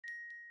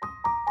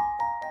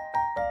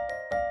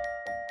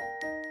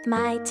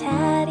My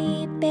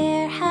teddy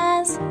bear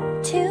has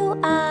two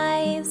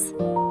eyes,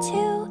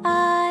 two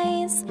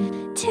eyes,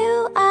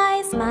 two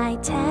eyes. My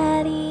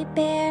teddy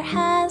bear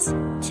has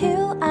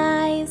two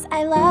eyes.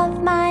 I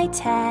love my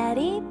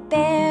teddy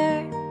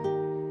bear.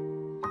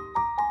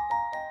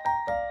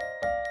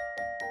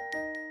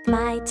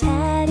 My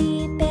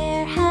teddy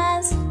bear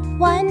has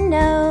one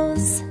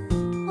nose,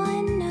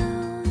 one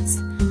nose,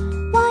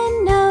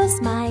 one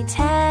nose. My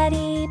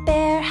teddy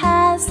bear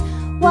has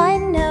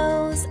one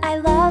nose. I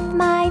love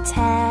my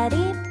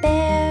teddy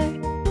bear.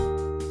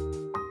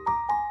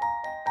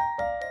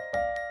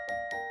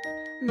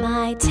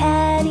 My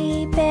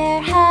teddy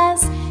bear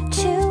has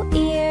two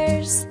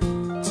ears,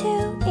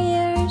 two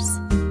ears,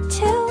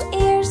 two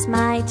ears.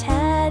 My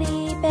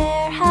teddy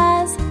bear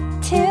has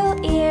two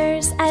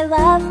ears. I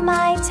love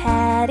my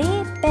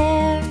teddy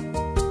bear.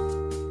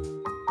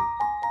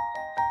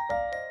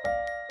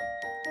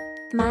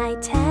 My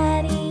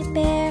teddy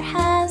bear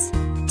has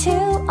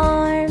two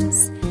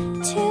arms,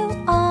 two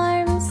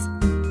arms,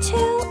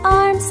 two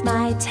arms.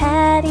 My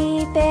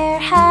teddy bear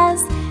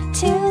has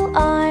two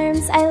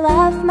arms. I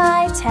love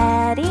my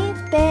teddy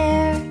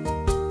bear.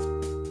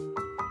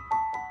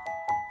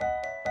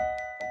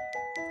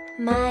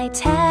 My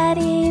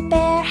teddy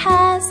bear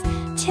has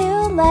two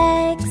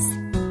legs,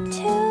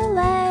 two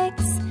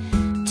legs,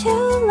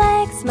 two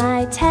legs.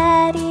 My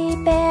teddy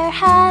bear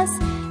has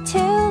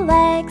two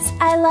legs.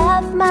 I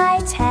love my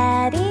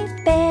teddy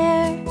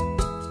bear.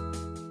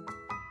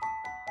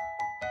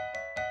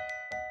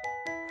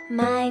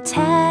 My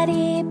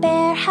teddy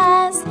bear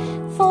has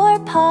four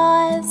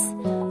paws,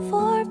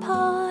 four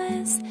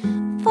paws,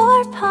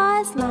 four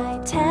paws. My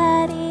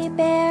teddy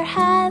bear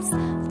has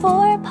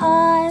four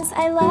paws.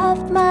 I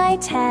love my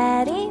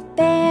teddy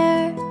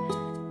bear.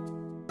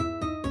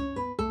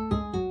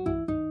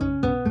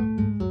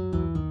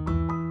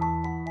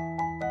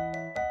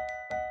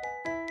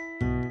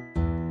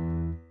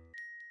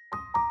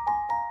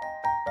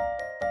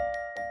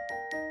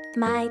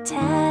 My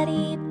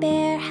teddy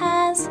bear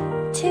has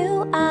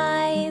two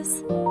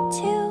eyes,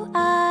 two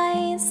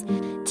eyes,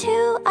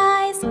 two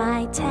eyes.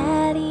 My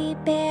teddy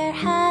bear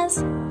has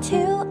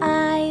two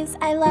eyes.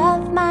 I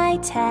love my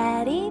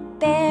teddy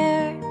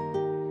bear.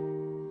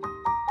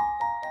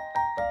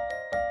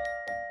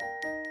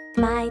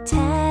 My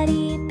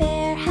teddy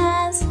bear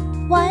has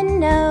one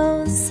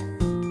nose,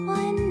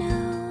 one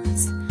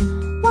nose,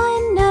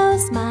 one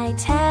nose. My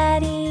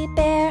teddy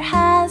bear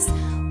has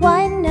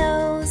one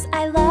nose.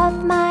 I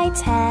love my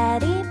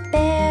teddy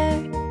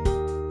bear.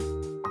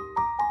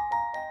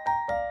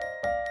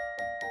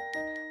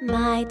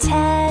 My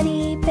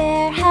teddy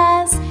bear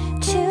has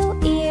two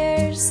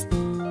ears,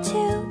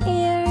 two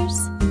ears,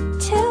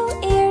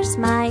 two ears.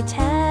 My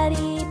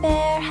teddy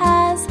bear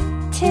has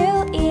two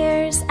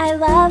ears. I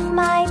love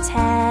my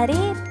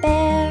teddy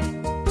bear.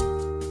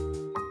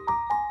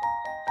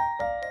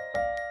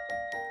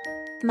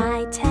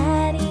 My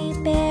teddy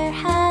bear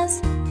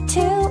has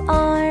two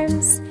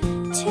arms,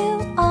 two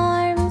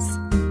arms,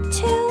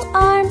 two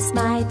arms.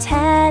 My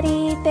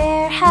teddy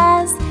bear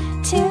has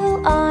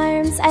two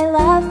arms. I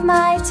love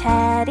my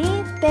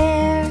teddy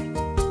bear.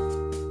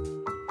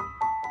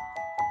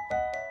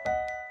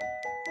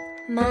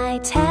 My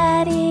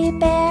teddy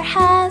bear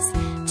has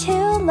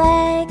two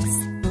legs,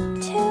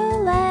 two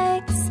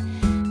legs,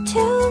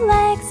 two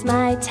legs.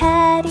 My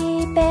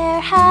teddy bear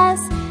has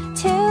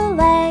two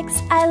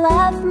legs. I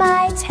love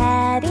my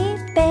teddy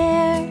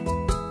bear.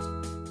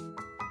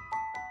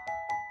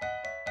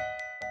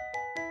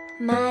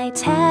 My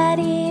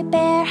teddy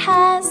bear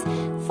has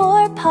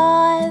four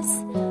paws,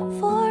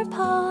 four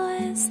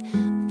paws,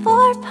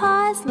 four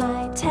paws.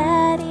 My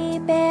teddy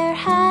bear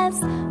has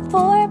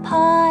four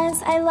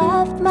paws. I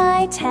love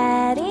my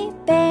teddy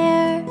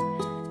bear.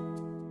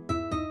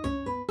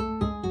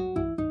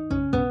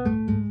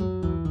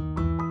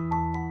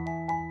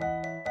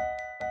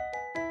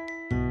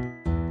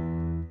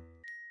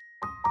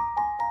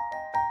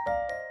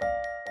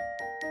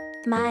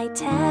 My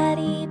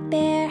teddy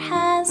bear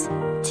has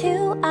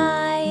two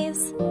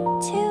eyes,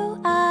 two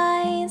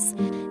eyes,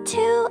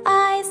 two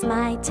eyes.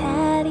 My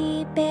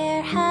teddy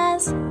bear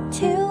has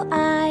two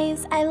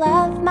eyes. I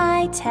love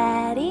my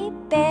teddy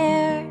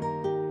bear.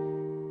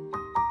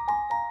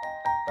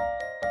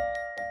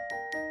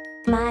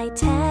 My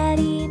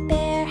teddy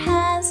bear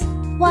has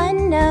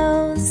one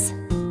nose,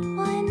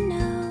 one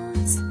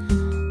nose,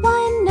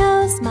 one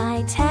nose.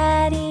 My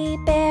teddy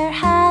bear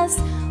has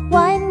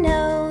one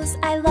nose.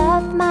 I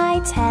love my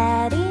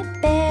teddy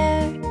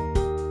bear.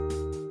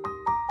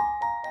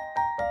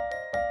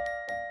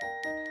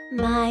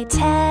 My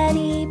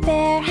teddy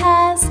bear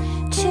has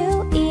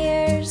two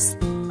ears,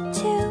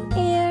 two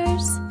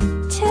ears,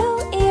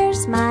 two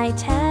ears. My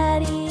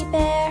teddy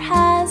bear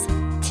has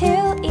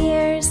two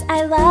ears.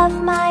 I love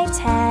my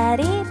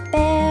teddy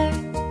bear.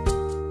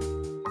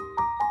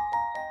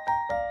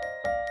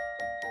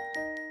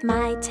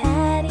 My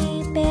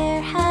teddy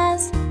bear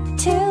has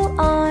two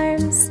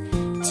arms,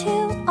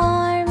 two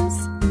arms,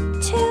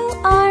 two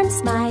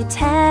arms. My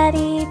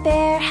teddy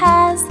bear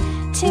has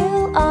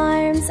two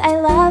arms. I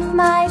love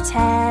my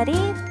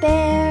teddy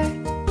bear.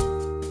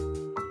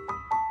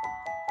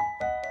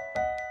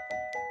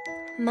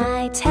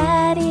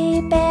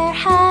 teddy bear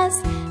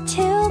has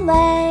two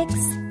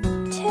legs,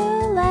 two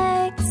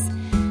legs,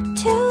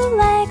 two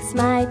legs.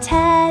 My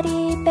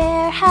teddy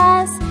bear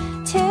has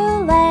two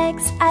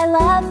legs. I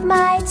love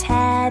my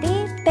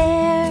teddy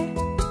bear.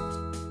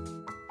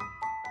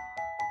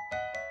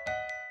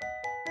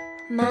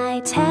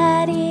 My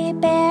teddy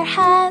bear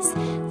has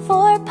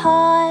four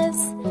paws,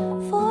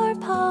 four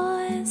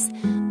paws,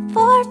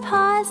 four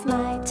paws.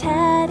 My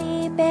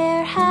teddy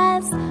bear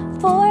has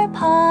four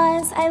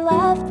paws. I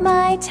love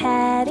my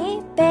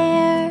teddy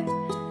bear.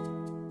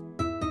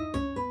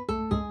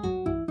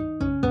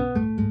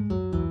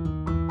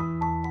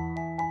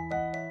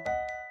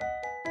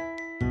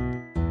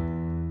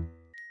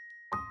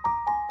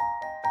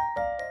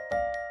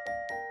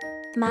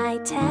 My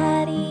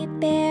teddy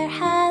bear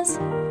has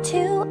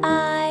two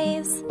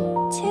eyes,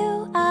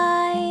 two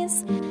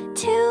eyes,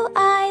 two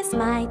eyes.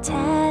 My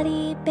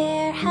teddy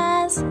bear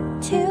has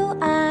two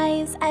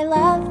eyes. I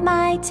love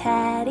my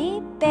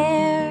teddy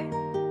bear.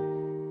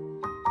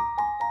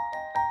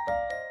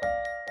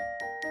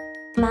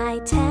 My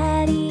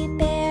teddy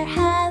bear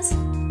has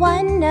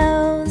one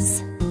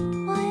nose,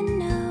 one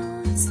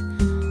nose,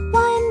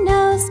 one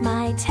nose.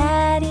 My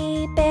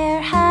teddy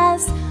bear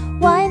has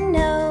one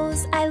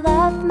nose. I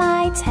love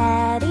my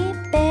teddy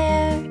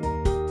bear.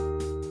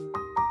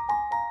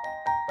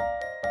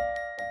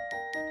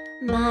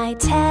 My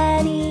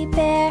teddy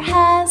bear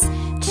has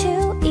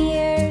two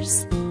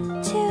ears,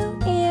 two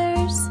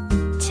ears,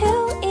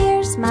 two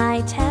ears.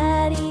 My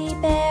teddy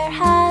bear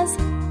has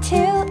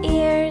two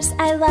ears.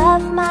 I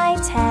love my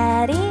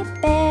teddy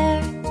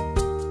bear.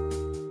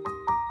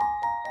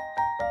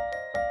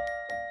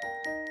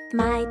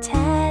 My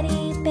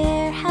teddy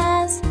bear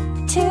has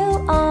two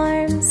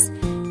arms,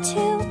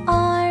 two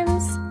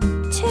arms,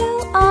 two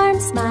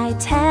arms. My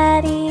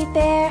teddy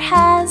bear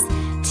has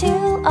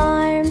two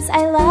arms.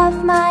 I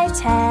love my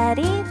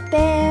teddy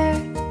bear.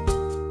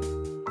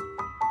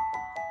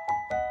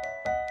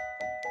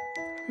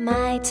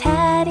 My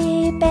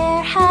teddy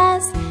bear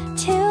has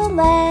two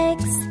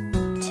legs,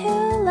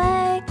 two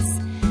legs,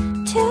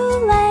 two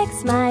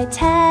legs. My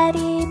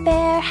teddy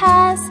bear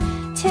has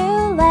two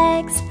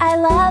legs. I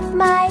love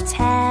my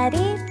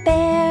teddy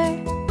bear.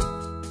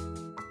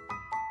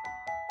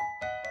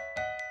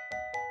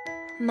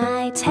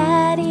 My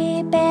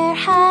teddy bear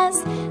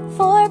has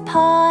four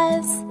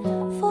paws,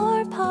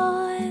 four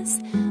paws,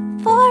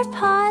 four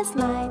paws.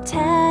 My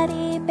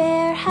teddy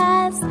bear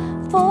has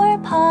four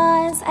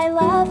paws. I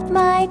love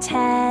my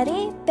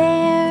teddy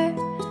bear.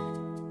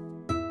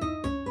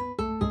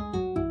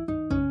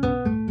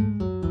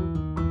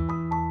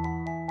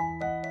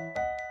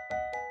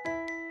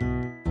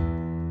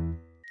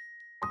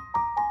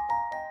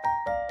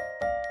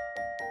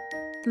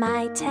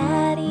 My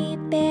teddy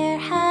bear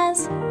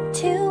has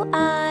two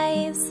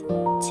eyes,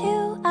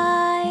 two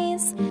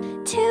eyes,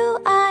 two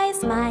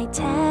eyes. My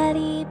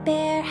teddy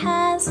bear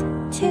has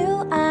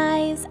two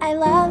eyes. I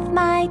love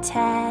my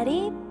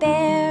teddy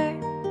bear.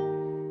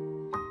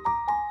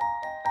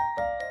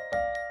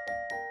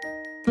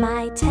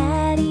 My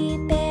teddy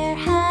bear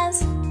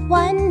has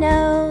one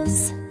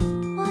nose,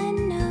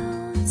 one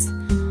nose,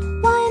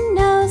 one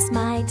nose.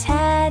 My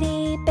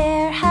teddy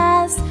bear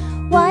has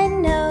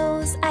one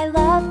nose. I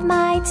love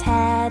my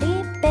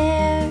teddy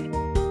bear.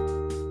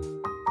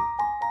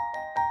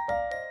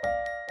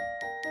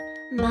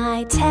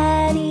 My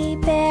teddy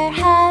bear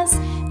has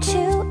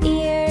two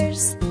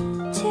ears,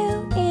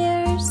 two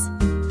ears,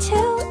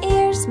 two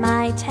ears.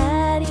 My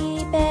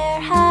teddy bear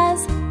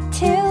has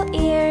two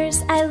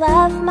ears. I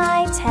love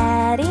my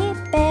teddy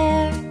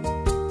bear.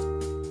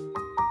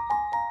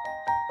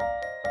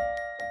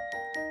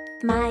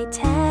 My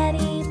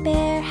teddy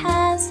bear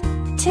has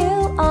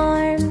two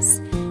arms,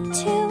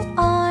 two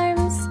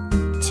arms,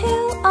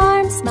 two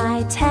arms.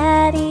 My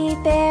teddy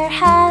bear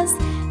has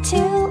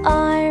two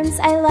arms.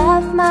 I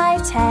love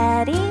my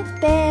teddy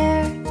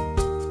bear.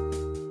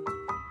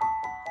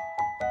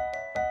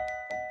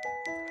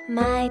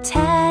 My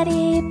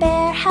teddy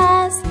bear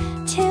has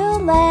two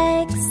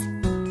legs,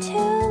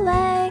 two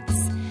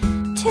legs,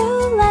 two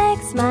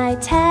legs. My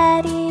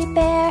teddy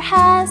bear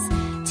has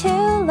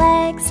two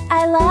legs.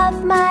 I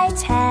love my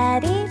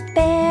teddy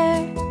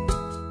bear.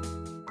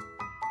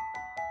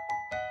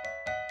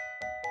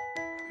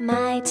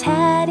 My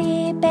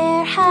teddy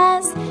bear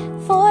has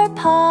four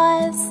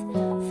paws,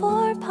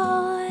 four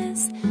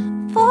paws,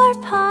 four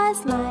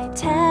paws. My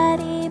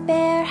teddy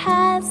bear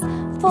has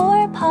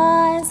four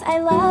paws. I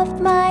love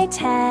my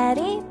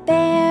teddy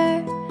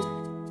bear.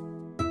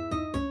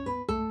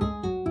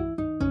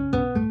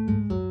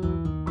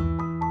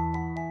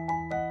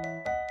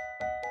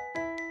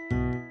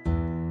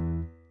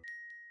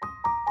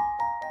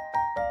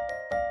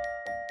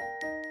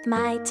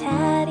 My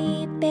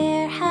teddy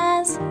bear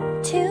has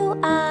two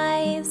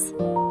eyes,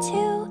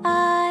 two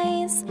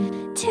eyes,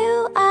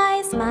 two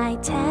eyes. My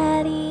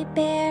teddy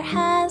bear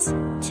has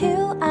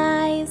two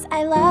eyes.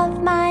 I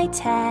love my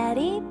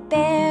teddy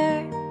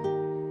bear.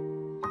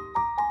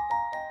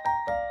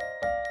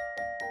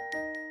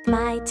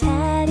 My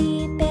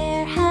teddy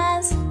bear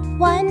has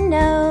one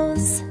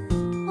nose,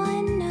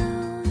 one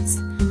nose,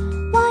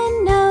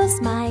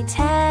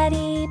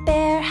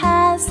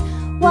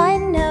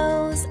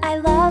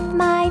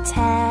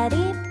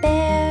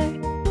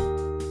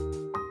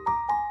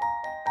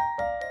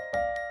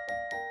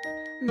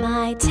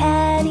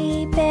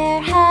 teddy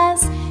bear has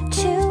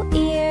 2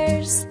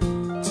 ears.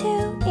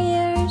 2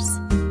 ears.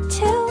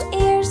 2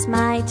 ears.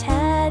 My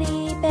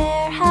teddy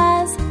bear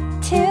has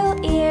 2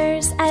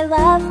 ears. I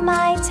love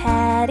my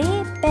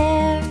teddy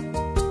bear.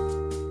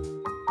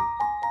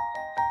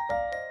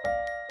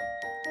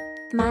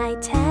 My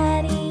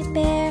teddy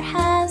bear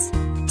has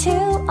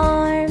 2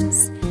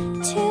 arms.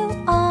 2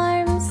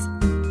 arms.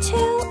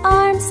 2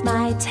 arms.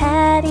 My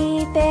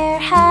teddy bear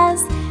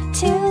has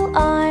 2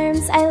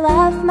 arms. I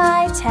love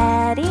my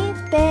teddy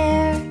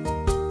bear.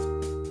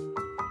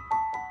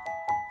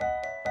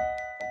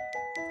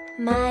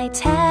 My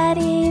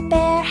teddy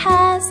bear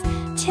has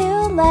 2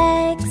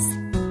 legs.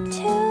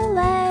 2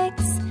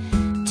 legs.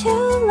 2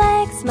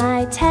 legs.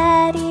 My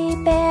teddy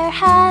bear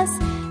has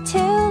 2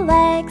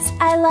 legs.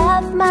 I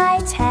love my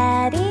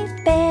teddy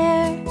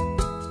bear.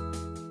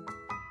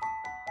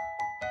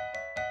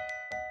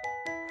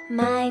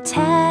 My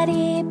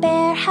teddy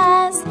bear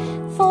has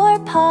 4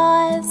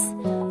 paws.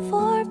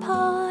 4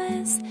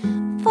 paws.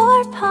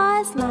 4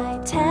 paws. My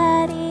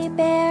teddy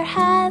bear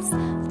has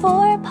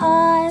 4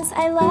 paws.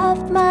 I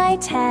love my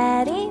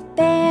teddy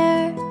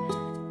bear.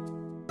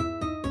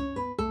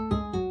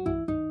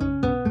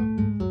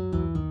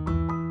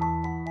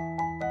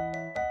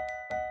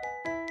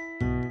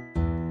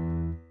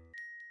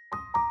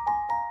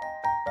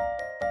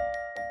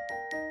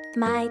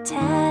 My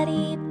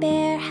teddy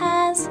bear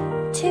has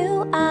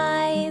 2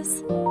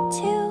 eyes.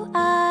 2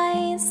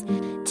 eyes.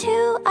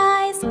 2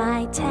 eyes.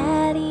 My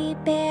teddy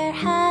bear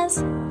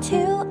has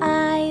 2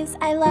 eyes.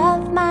 I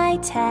love my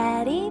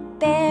teddy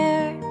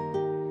bear.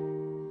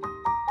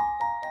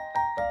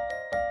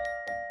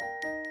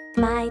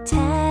 My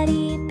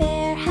teddy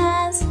bear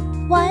has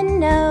 1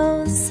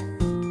 nose.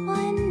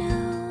 1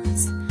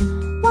 nose.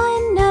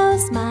 1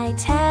 nose. My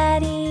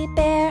teddy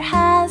bear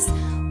has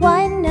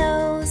 1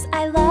 nose.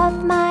 I love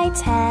my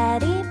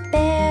teddy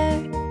bear.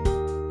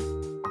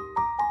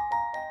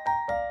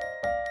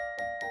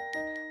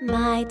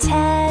 My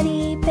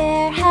teddy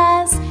bear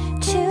has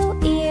 2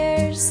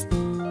 ears.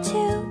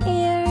 2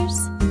 ears.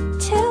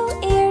 2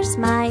 ears.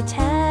 My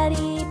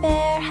teddy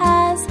bear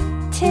has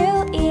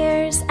 2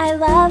 ears. I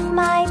love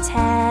my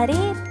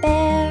teddy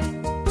bear.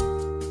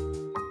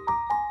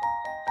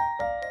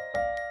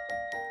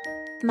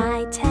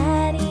 My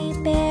teddy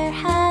bear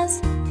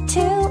has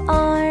 2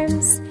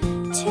 arms.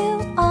 2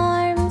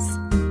 arms.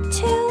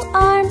 2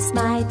 arms.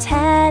 My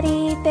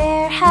teddy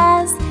bear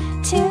has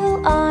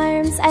 2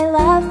 arms. I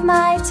love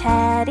my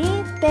teddy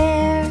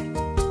bear.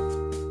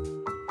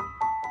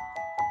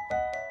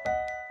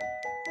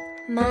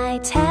 My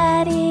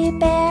teddy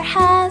bear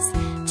has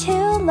 2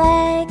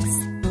 legs.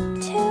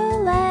 2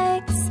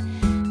 legs.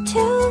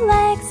 2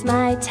 legs.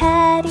 My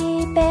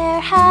teddy bear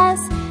has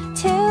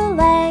 2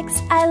 legs.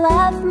 I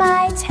love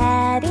my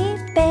teddy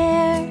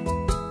bear.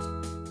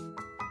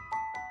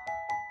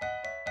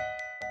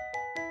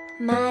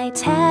 My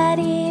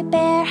teddy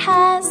bear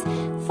has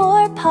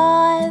 4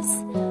 paws.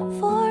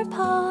 4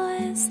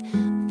 paws.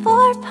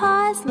 4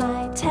 paws.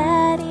 My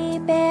teddy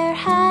bear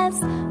has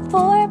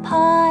 4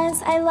 paws.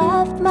 I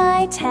love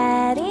my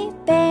teddy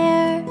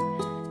bear.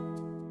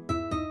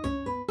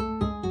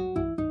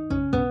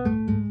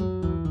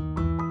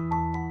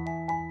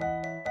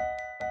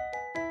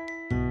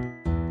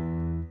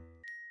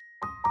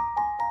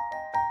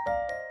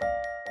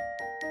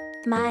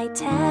 My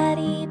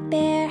teddy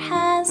bear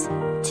has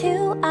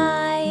 2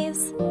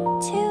 eyes.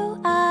 2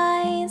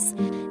 eyes.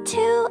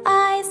 2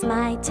 eyes.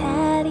 My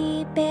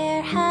teddy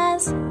bear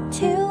has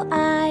 2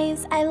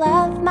 eyes. I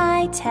love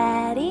my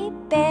teddy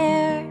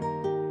bear.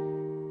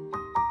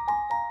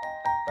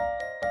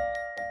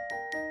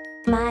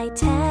 My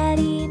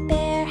teddy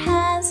bear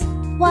has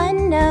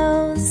 1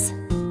 nose.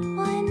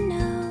 1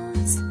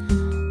 nose.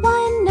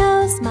 1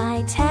 nose.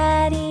 My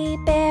teddy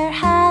bear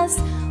has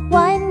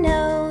 1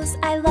 nose.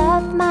 I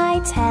love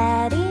my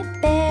teddy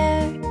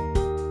bear.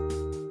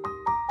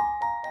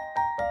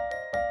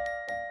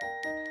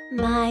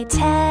 My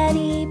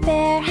teddy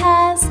bear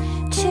has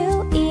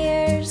 2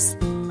 ears.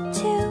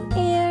 2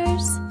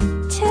 ears.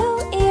 2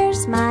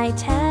 ears. My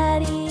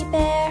teddy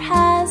bear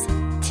has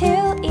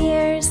 2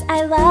 ears.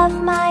 I love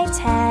my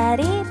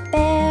teddy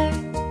bear.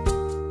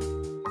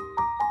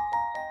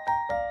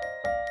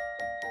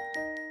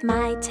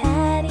 My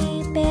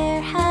teddy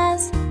bear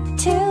has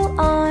 2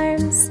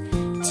 arms.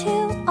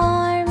 2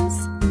 arms.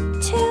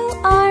 2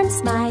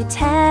 arms. My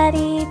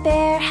teddy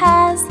bear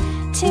has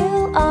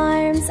 2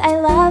 arms. I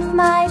love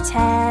my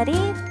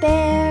teddy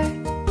bear.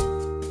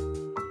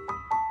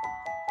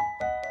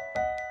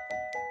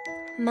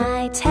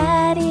 My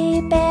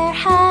teddy bear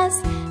has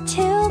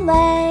 2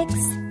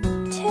 legs.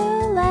 2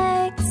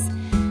 legs.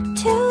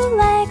 2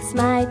 legs.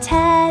 My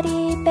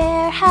teddy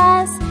bear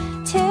has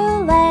 2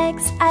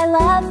 legs. I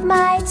love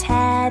my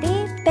teddy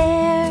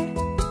bear.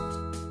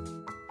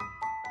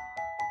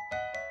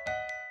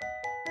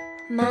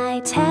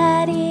 My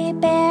teddy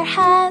bear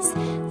has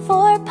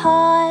 4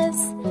 paws.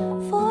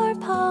 4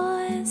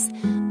 paws.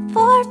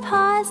 4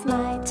 paws.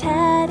 My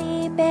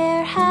teddy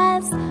bear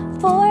has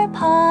 4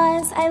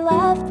 paws. I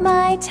love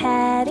my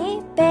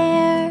teddy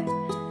bear.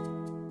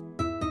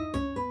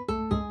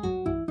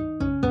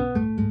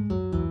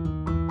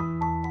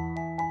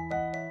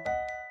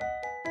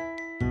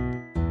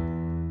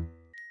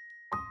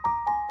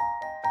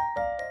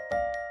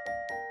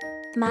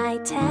 My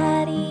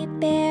teddy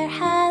bear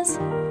has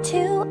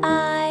two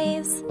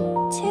eyes,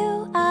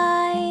 two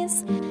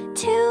eyes,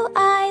 two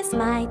eyes.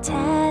 My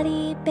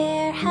teddy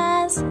bear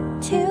has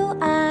two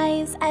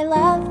eyes. I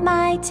love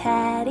my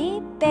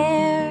teddy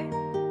bear.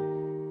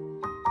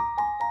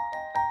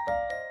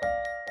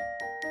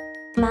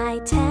 My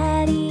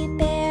teddy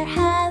bear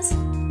has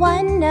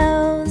one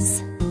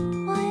nose,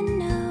 one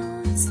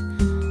nose,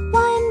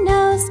 one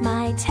nose.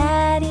 My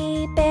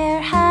teddy bear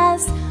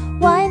has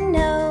one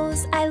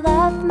nose. I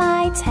love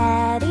my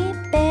teddy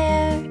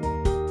bear.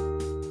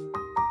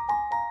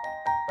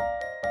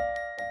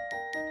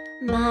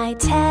 My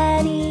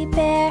teddy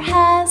bear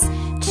has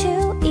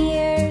two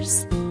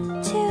ears,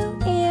 two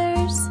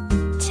ears,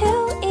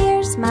 two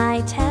ears.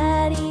 My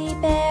teddy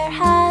bear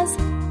has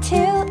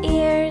two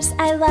ears.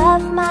 I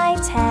love my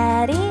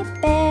teddy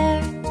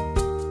bear.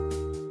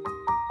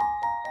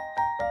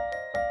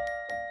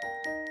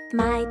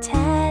 My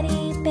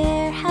teddy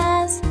bear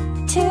has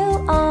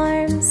two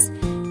arms,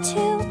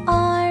 two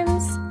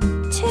arms,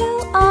 two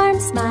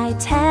arms. My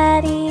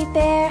teddy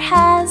bear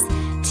has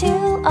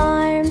two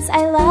arms.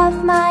 I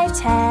love my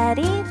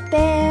teddy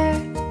bear.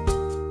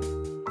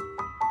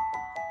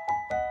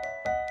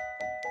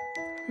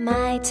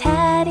 My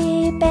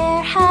teddy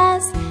bear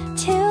has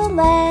two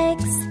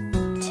legs,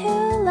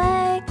 two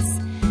legs,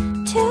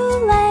 two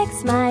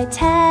legs. My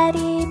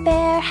teddy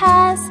bear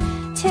has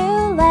two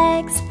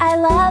legs. I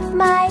love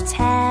my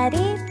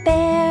teddy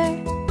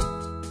bear.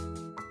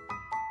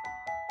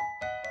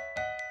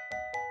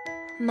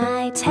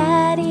 My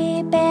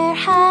teddy bear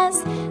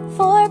has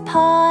four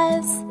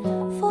paws,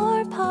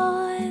 four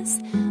paws,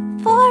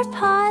 four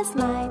paws.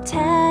 My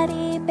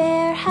teddy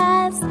bear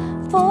has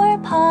four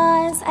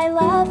paws. I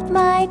love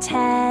my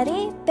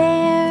teddy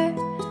bear.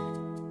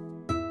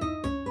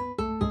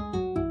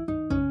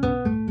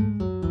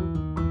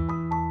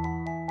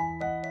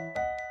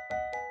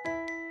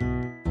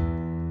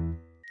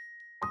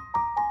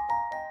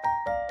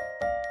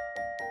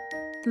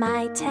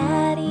 My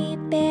teddy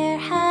bear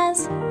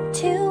has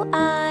two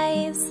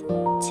eyes,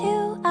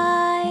 two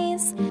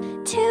eyes,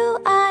 two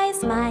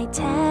eyes. My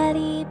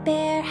teddy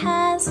bear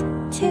has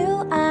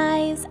two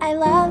eyes. I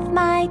love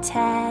my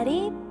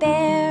teddy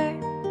bear.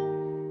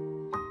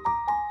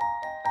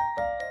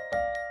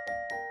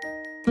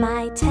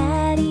 My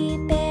teddy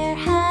bear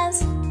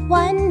has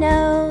one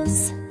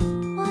nose,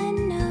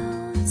 one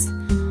nose,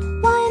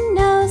 one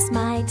nose.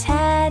 My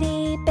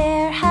teddy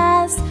bear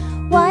has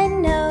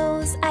one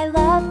nose. I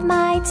love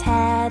my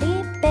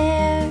teddy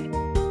bear.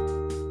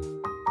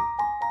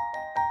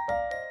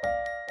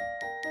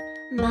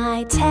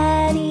 My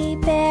teddy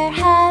bear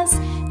has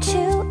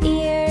two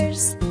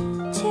ears,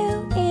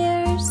 two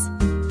ears,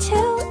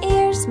 two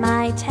ears.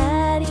 My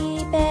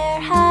teddy bear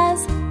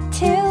has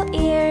two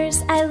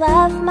ears. I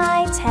love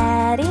my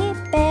teddy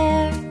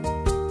bear.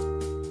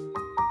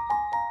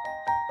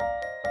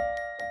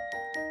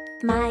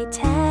 My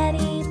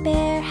teddy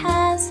bear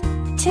has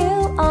two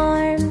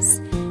arms,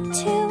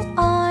 two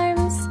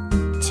arms,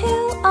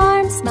 two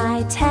arms.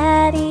 My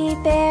teddy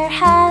bear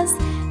has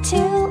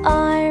two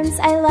arms.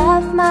 I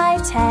love my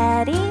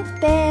teddy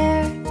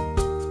bear.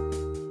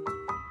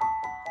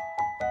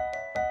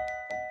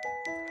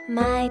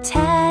 My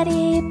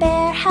teddy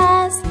bear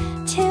has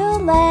two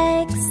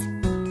legs,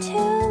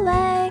 two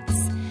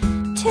legs,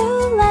 two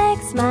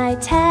legs. My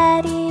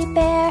teddy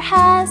bear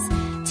has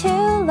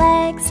two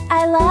legs.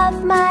 I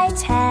love my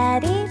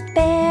teddy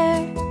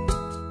bear.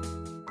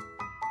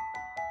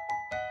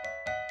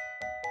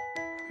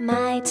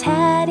 My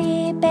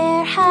teddy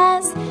bear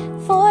has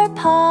four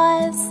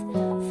paws,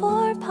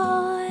 four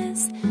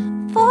paws,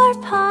 four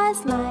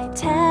paws. My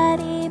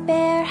teddy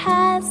bear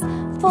has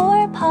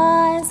four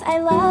paws. I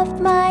love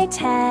my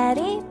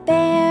teddy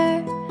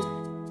bear.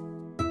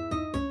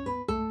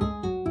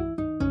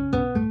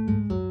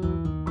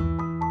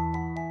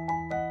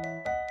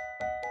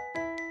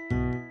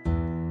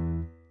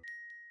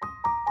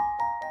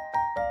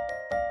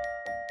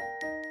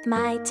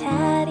 My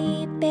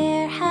teddy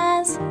bear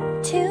has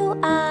two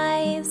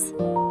eyes,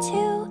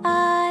 two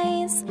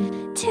eyes,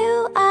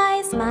 two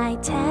eyes. My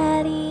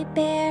teddy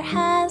bear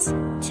has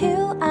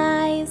two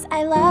eyes.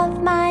 I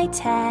love my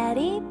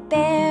teddy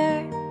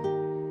bear.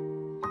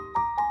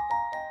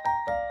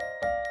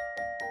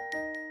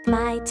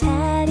 My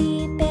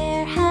teddy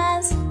bear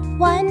has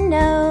one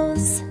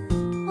nose,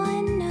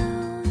 one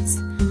nose,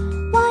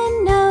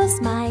 one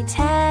nose. My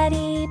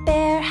teddy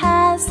bear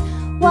has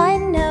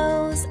one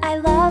nose. I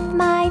love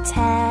my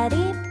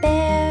teddy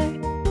bear.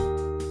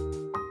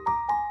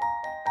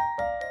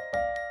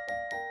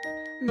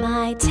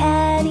 My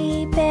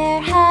teddy bear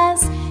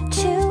has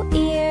two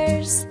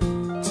ears,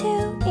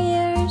 two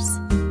ears,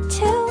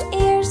 two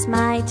ears.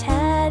 My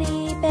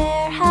teddy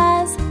bear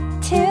has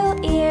two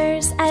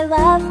ears. I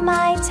love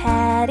my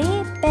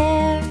teddy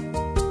bear.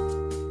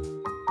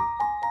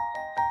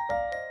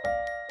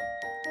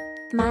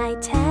 My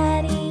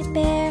teddy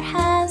bear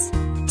has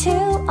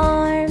two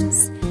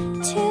arms,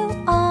 two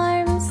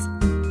arms,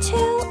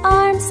 two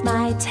arms.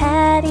 My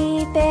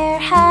teddy bear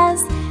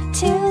has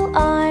two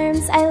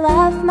arms. I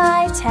love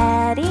my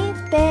teddy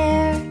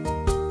bear.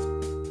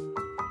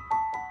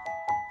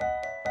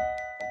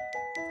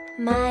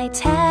 My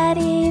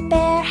teddy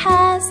bear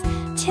has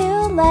two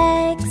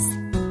legs,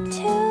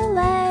 two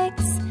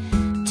legs,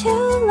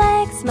 two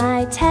legs.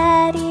 My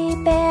teddy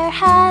bear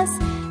has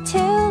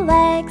two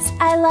legs.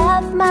 I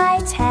love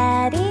my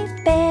teddy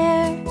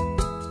bear.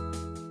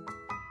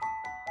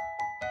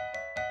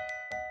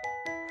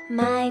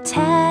 My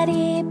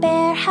teddy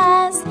bear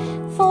has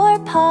four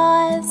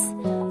paws,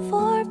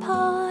 four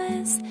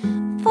paws,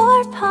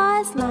 four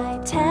paws. My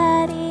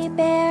teddy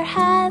bear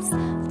has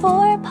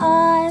four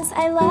paws.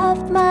 I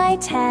love my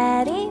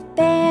teddy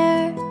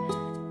bear.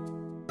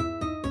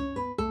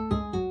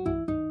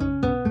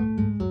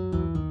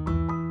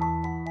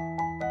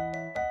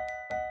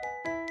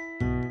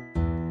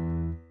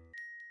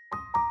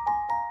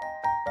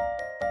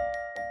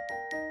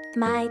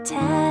 My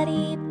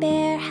teddy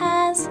bear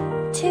has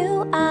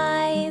two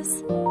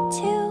eyes,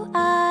 two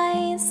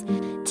eyes,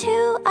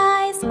 two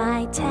eyes.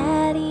 My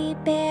teddy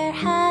bear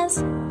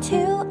has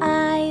two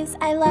eyes.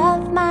 I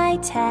love my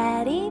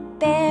teddy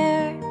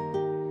bear.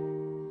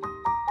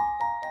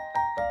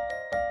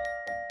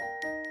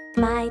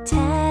 My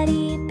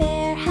teddy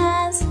bear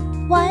has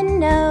one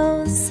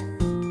nose,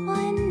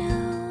 one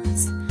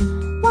nose,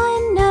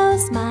 one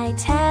nose. My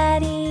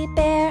teddy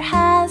bear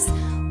has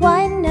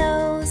one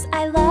nose.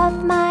 I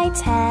love my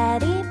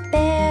teddy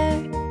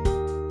bear.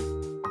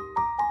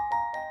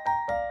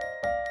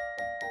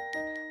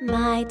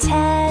 My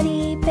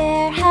teddy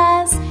bear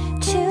has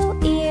two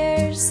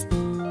ears,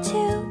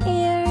 two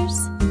ears,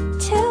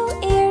 two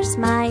ears.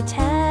 My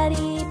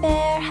teddy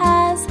bear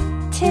has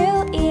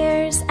two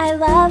ears. I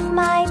love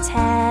my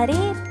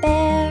teddy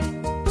bear.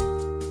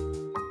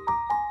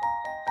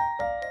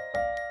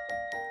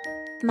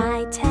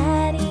 My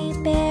teddy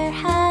bear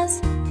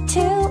has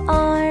two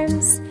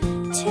arms,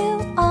 two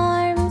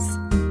arms,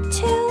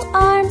 two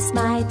arms.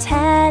 My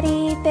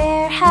teddy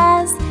bear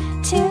has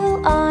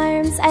two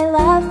arms. I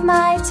love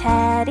my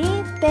teddy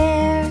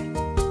bear.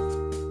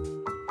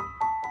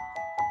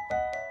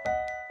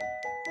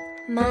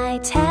 My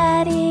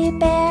teddy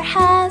bear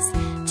has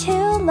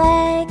two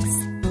legs,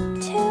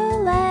 two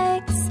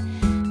legs,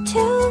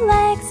 two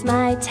legs.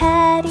 My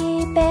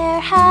teddy bear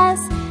has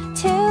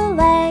two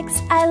legs.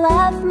 I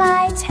love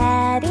my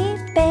teddy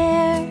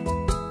bear.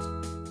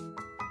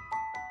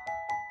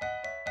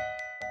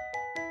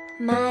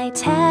 My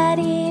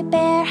teddy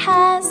bear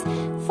has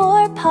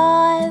four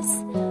paws,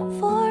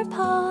 four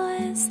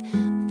paws,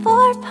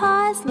 four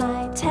paws.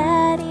 My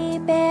teddy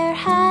bear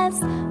has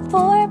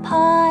four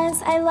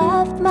paws. I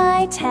love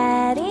my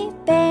teddy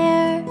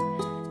bear.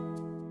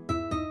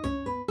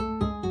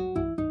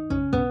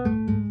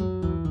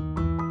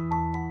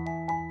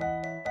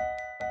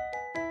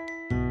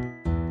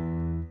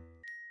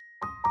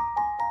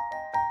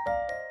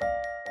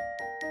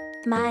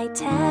 My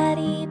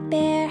teddy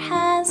bear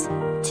has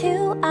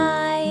two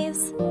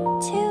eyes,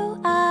 two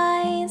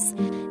eyes,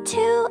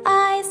 two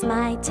eyes.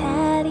 My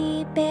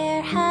teddy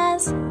bear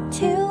has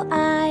two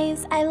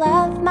eyes. I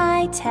love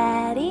my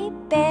teddy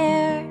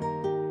bear.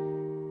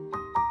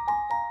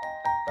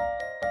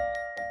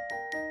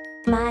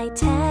 My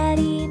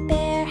teddy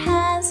bear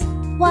has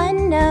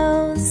one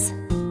nose,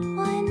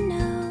 one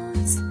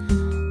nose,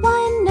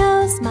 one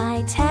nose.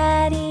 My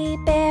teddy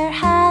bear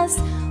has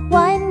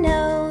one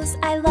nose.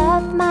 I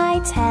love my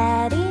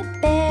teddy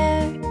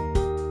bear.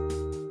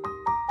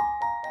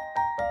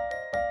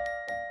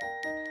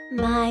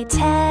 My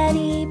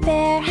teddy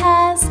bear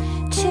has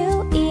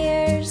two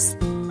ears,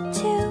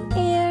 two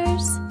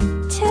ears,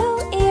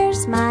 two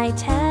ears. My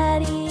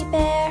teddy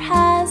bear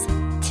has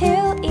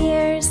two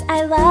ears.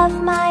 I love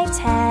my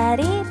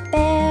teddy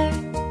bear.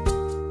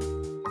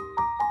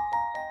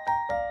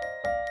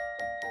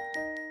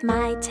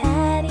 My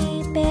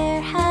teddy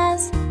bear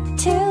has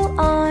two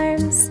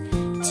arms,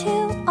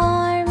 two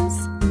arms,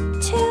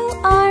 two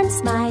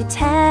arms. My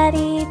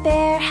teddy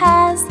bear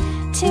has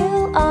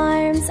two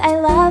arms. I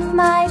love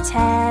my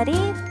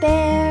teddy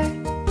bear.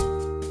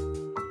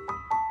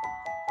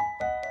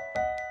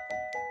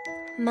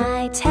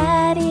 My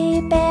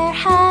teddy bear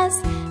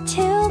has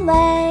two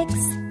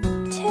legs,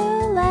 two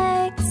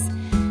legs,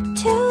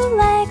 two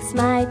legs.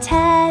 My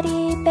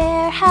teddy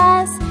bear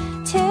has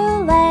two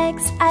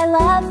legs. I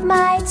love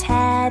my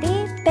teddy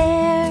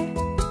bear.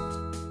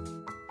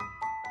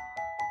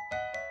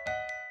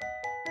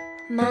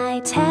 My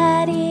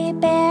teddy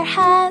bear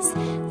has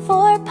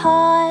four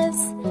paws,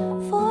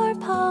 four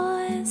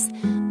paws,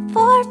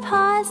 four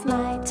paws.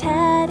 My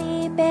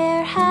teddy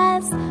bear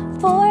has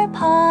four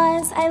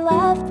paws. I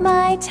love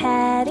my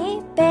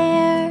teddy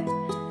bear.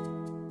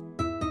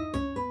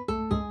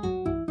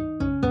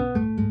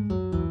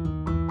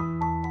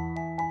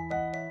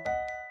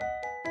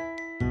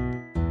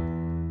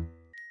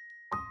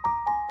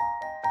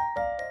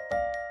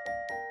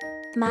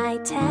 My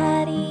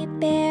teddy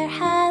bear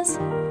has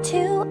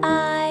two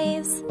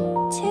eyes,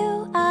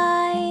 two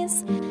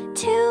eyes,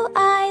 two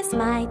eyes.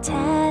 My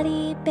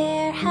teddy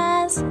bear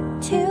has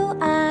two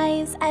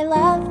eyes. I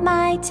love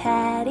my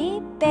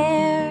teddy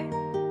bear.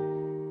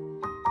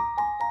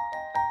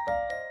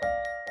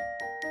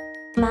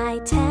 My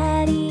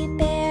teddy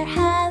bear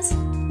has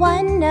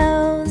one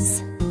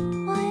nose,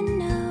 one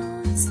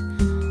nose,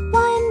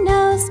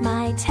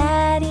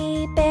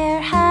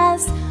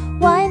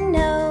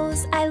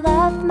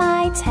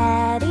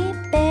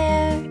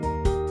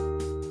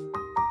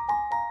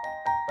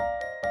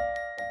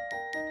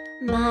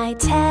 My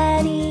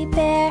teddy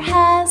bear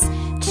has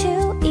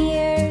 2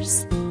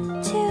 ears,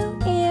 2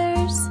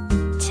 ears,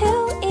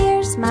 2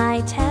 ears.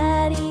 My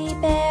teddy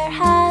bear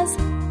has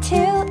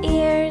 2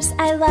 ears.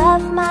 I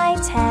love my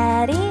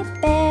teddy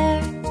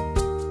bear.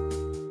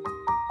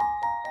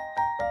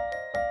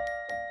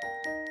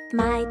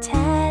 My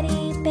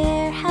teddy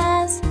bear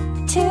has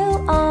 2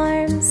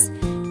 arms,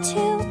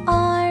 2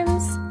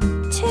 arms,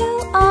 2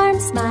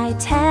 arms. My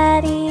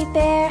teddy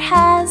bear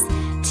has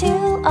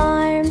 2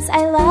 arms.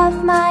 I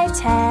love my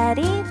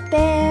teddy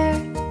bear.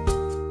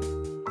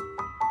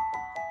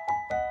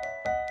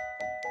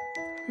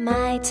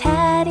 My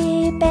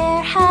teddy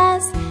bear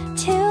has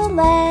 2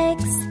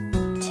 legs,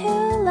 2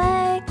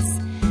 legs,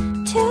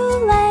 2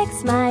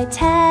 legs. My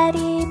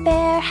teddy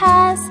bear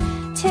has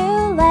 2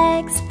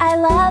 legs. I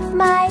love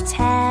my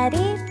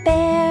teddy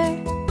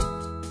bear.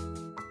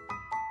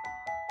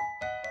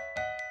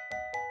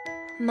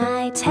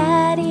 My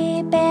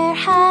teddy bear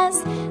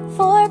has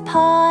 4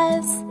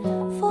 paws,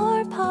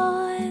 4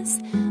 paws,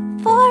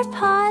 4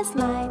 paws.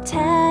 My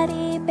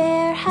teddy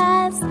bear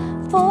has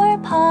 4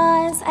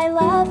 paws. I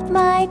love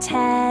my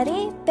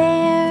teddy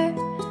bear.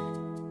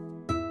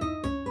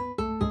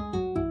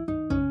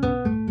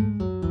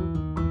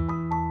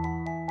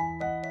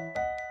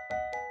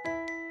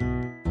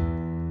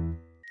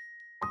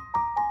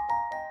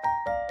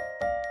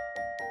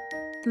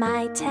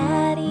 My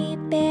teddy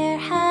bear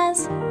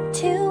has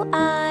 2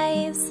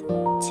 eyes,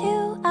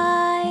 2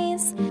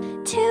 eyes,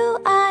 2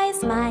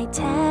 eyes. My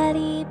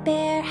teddy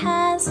bear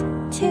has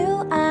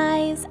 2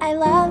 eyes. I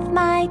love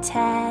my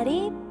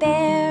teddy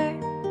bear.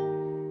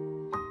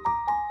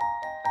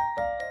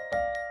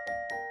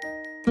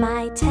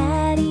 My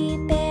teddy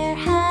bear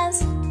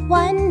has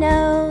 1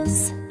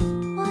 nose,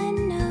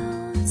 1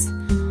 nose,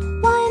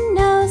 1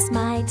 nose.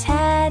 My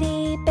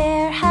teddy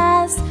bear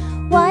has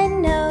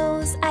 1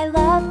 nose. I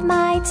love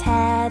my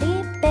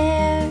teddy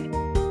bear.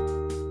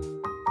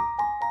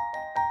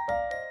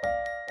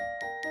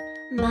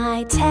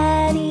 My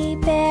teddy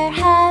bear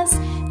has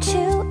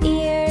 2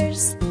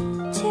 ears,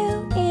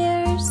 2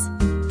 ears,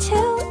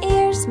 2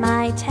 ears.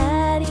 My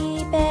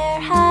teddy bear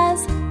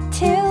has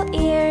 2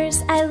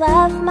 ears. I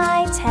love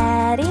my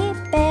teddy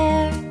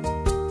bear.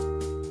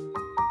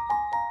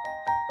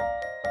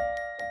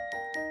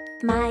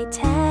 My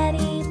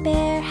teddy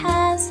bear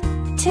has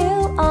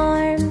 2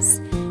 arms,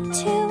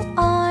 2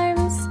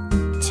 arms,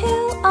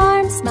 2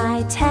 arms.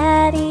 My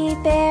teddy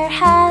bear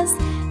has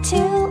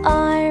 2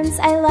 arms.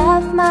 I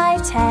love my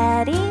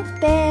teddy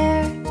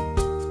bear.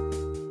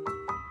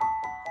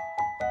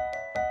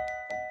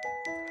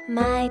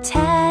 My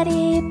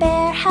teddy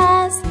bear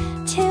has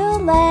 2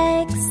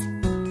 legs,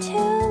 2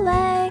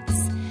 legs,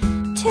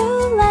 2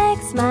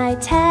 legs. My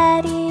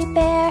teddy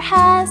bear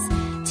has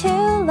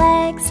 2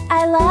 legs.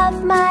 I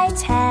love my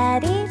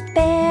teddy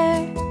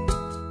bear.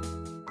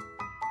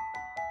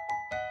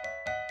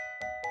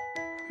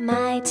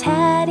 My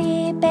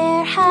teddy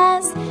bear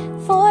has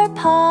 4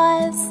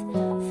 paws,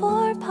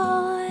 4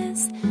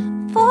 paws,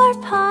 4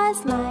 paws.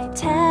 My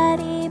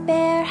teddy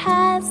bear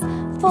has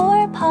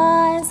 4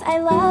 paws. I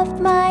love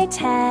my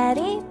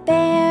teddy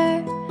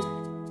bear.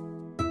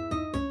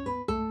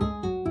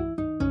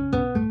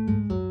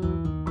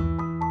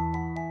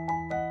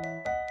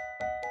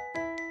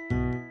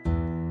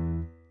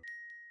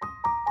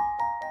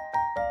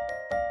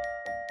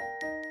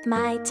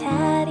 My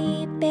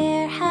teddy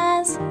bear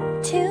has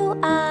 2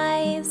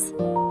 eyes,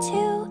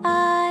 2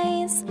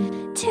 eyes,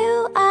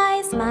 2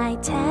 eyes. My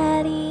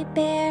teddy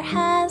bear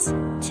has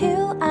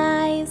 2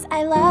 eyes.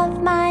 I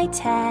love my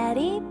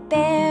teddy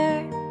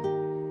bear.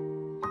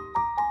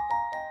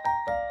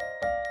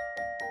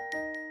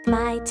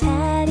 My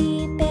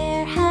teddy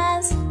bear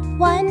has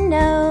 1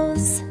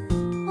 nose,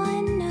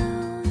 1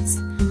 nose,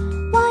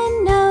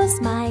 1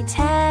 nose. My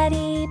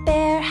teddy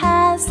bear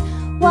has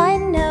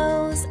 1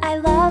 nose. I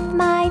love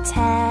my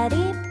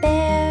teddy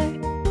bear.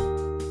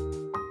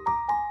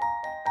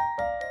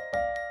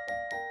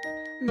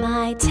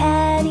 My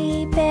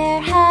teddy bear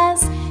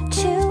has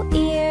 2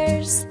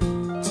 ears,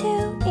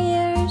 2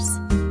 ears,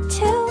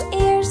 2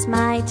 ears.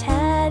 My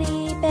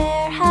teddy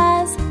bear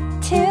has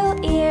 2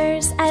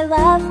 ears. I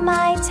love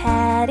my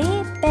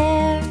teddy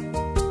bear.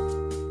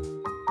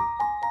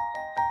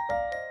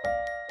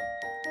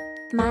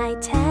 My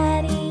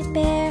teddy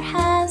bear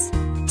has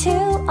 2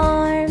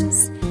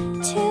 arms,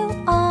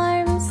 2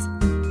 arms,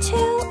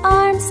 2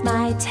 arms.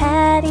 My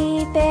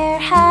teddy bear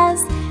has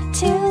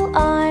 2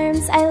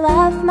 arms. I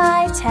love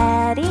my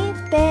teddy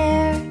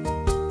bear.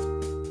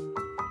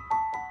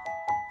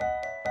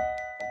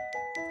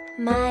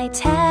 My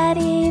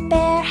teddy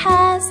bear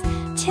has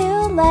 2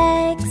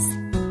 legs,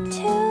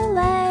 2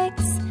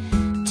 legs,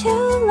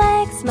 2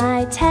 legs.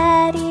 My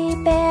teddy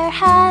bear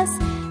has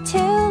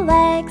 2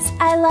 legs.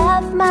 I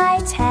love my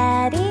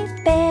teddy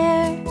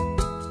bear.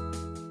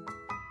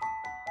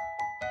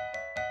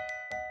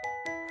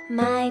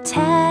 My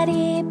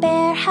teddy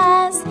bear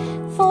has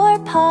 4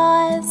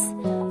 paws,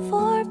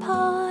 4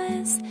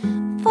 paws,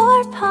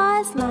 4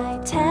 paws. My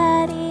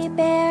teddy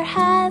bear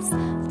has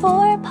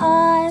 4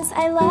 paws.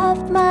 I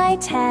love my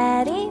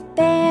teddy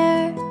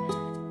bear.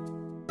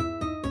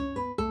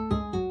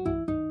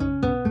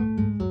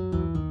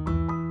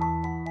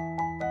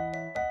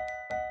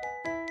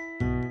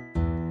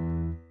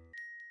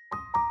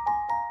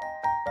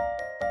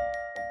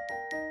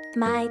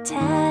 My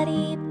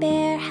teddy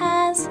bear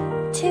has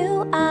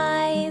two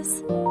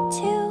eyes,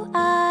 two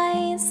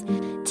eyes,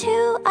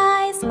 two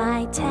eyes.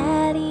 My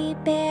teddy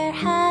bear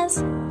has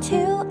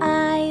two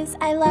eyes.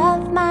 I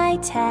love my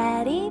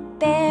teddy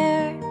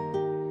bear.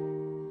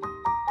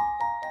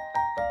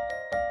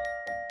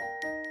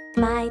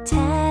 My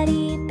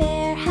teddy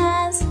bear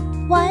has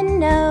one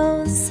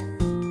nose,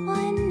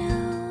 one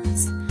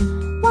nose,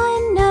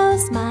 one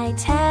nose. My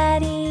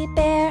teddy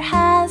bear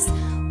has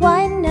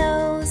one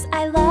nose.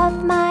 I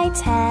love my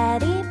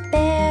teddy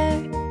bear.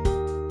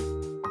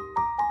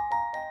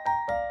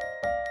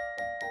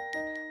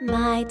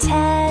 My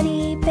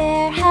teddy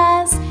bear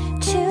has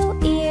two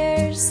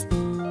ears,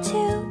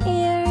 two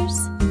ears,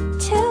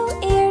 two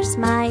ears.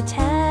 My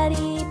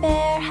teddy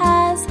bear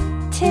has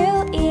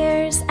two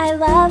ears. I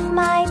love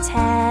my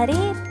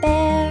teddy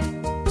bear.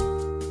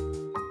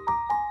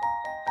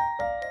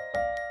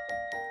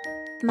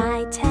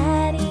 My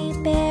teddy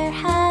bear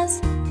has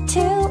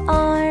two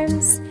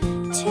arms,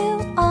 two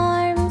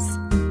arms,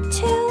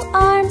 two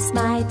arms.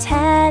 My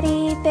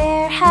teddy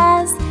bear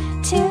has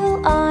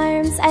two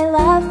arms. I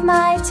love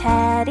my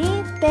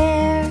teddy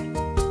bear.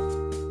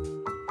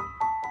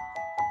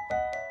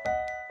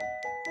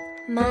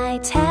 My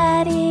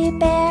teddy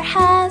bear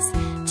has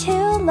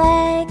two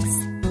legs,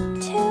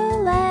 two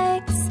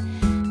legs,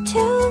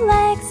 two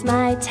legs.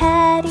 My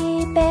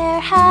teddy bear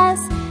has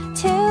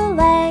two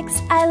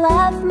legs. I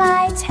love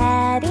my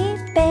teddy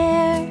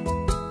bear.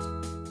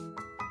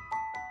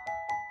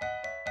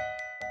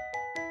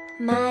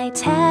 My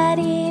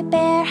teddy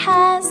bear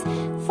has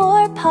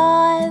four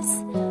paws,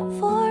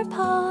 four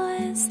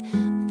paws,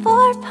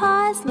 four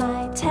paws.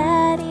 My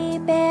teddy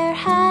bear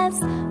has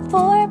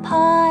four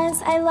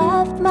paws. I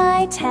love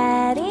my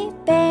teddy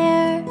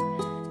bear.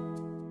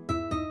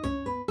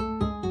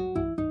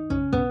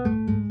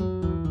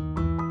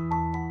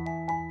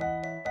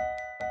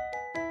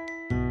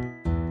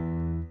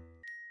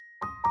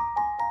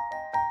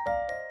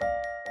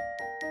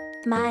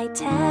 My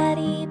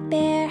teddy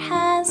bear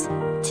has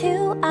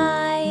two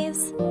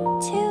eyes,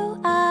 two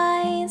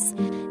eyes,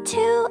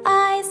 two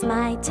eyes.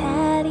 My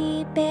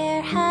teddy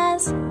bear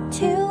has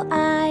two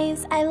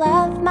eyes. I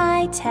love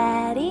my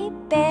teddy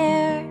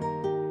bear.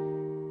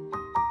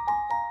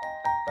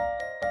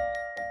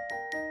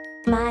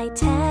 My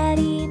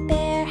teddy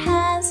bear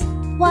has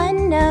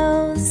one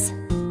nose,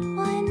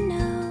 one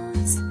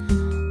nose,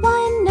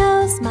 one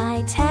nose.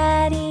 My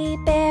teddy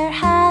bear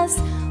has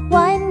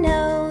one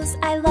nose.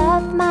 I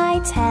love my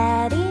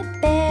teddy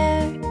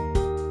bear.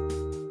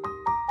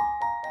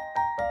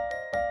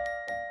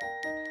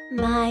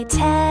 My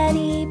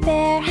teddy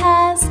bear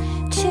has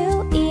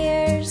two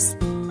ears,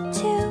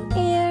 two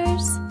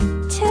ears,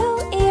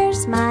 two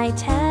ears. My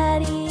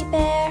teddy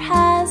bear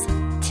has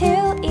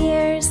two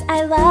ears.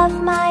 I love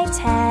my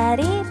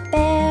teddy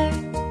bear.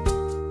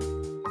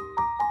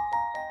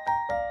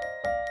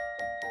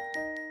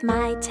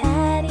 My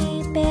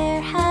teddy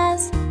bear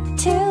has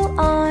two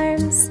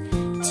arms,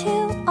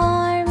 two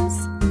arms,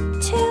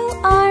 two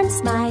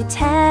arms. My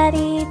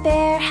teddy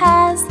bear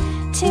has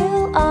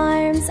two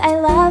arms. I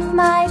love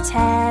my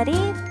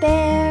teddy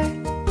bear.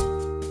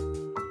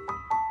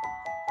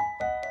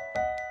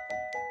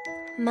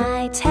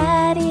 My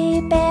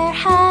teddy bear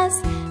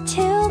has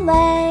two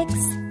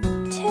legs,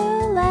 two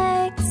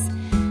legs,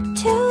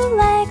 two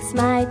legs.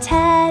 My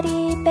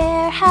teddy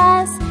bear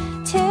has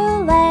two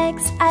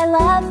legs. I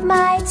love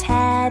my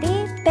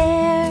teddy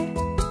bear.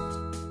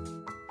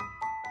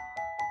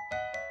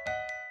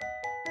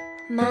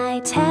 My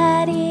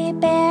teddy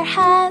bear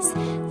has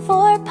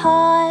four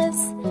paws,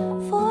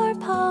 four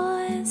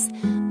paws,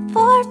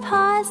 four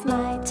paws.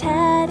 My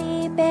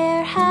teddy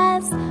bear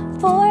has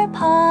four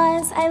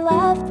paws. I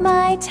love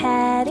my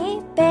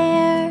teddy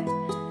bear.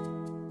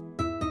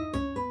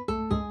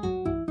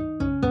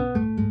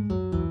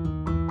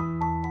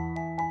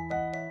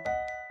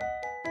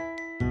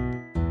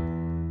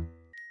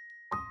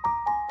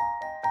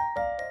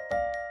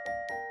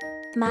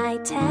 My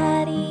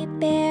teddy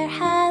bear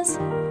has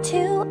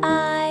two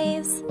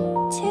eyes,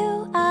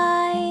 two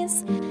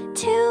eyes,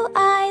 two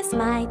eyes.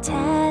 My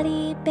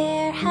teddy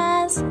bear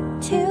has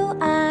two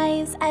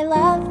eyes. I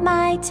love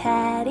my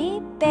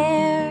teddy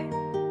bear.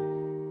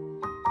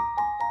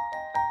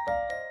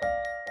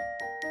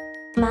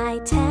 My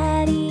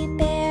teddy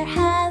bear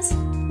has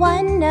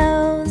one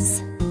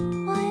nose,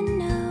 one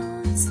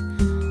nose,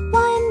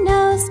 one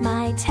nose.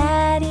 My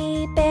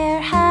teddy bear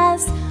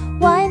has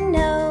one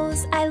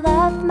nose. I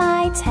love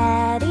my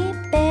teddy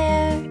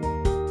bear.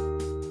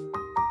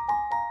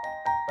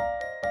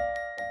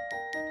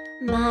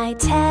 My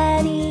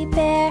teddy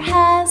bear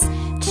has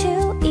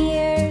two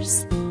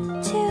ears,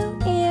 two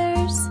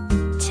ears,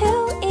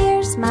 two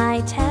ears.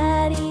 My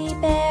teddy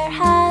bear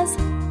has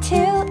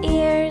two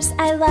ears.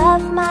 I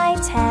love my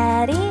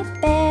teddy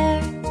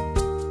bear.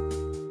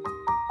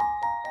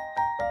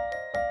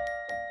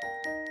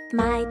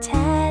 My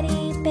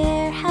teddy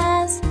bear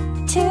has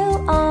two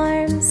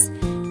arms,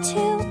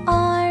 two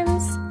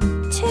arms,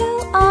 two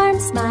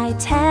arms. My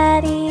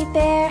teddy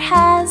bear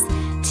has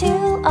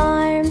two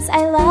arms.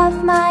 I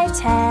love my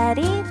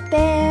teddy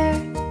bear.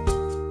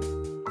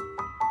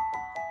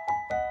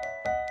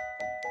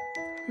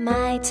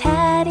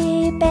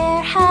 teddy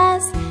bear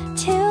has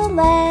two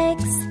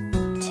legs,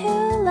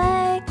 two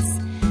legs,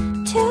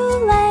 two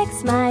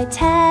legs. My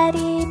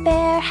teddy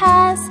bear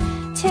has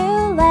two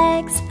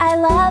legs. I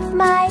love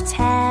my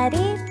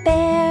teddy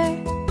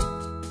bear.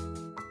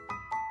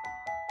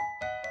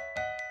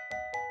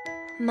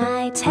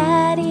 My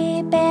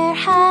teddy bear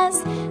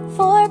has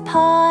four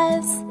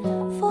paws,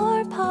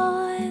 four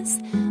paws,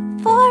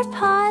 four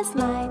paws.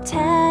 My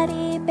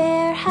teddy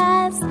bear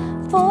has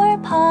four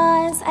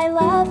paws. I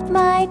love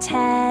my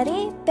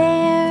teddy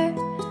bear.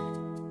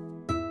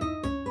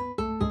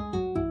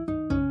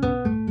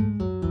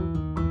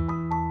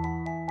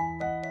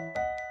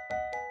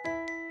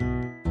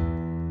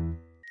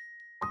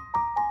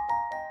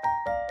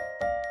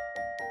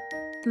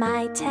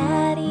 My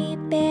teddy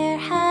bear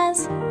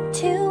has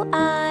two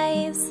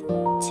eyes,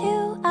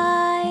 two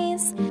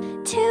eyes,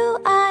 two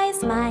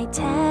eyes. My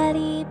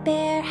teddy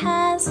bear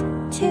has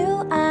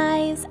two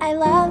eyes. I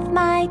love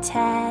my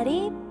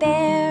teddy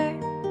bear.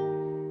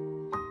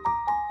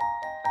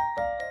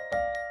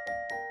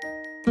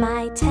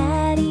 My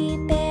teddy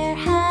bear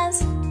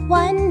has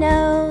one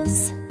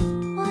nose,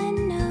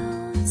 one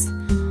nose,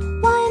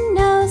 one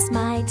nose.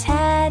 My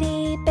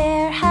teddy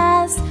bear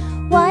has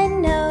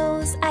one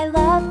nose. I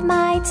love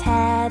my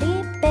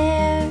teddy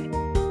bear.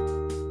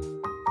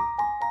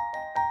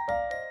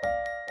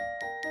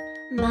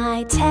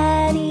 My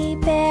teddy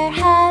bear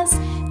has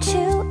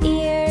two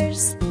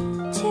ears,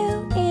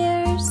 two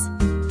ears,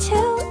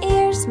 two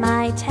ears.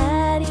 My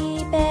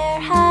teddy bear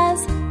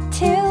has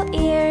two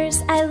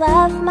ears. I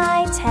love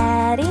my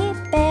teddy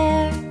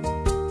bear.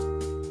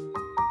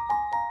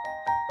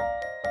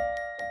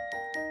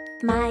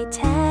 My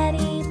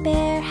teddy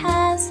bear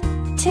has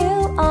two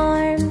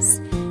arms,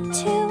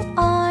 two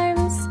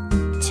arms,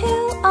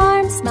 two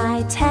arms.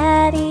 My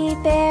teddy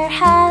bear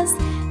has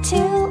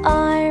two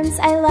arms.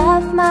 I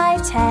love my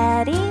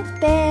teddy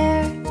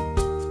bear.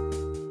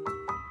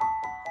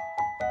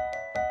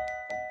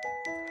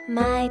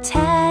 My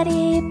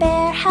teddy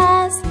bear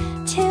has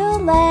two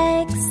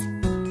legs,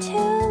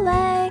 two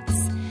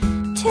legs,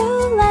 two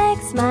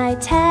legs. My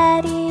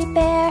teddy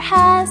bear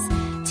has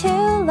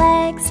two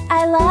legs.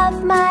 I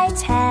love my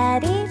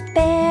teddy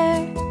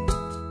bear.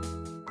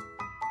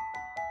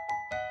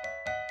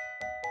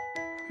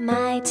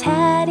 My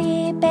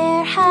teddy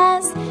bear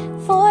has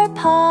four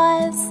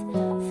paws,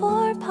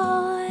 four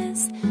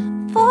paws,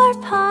 four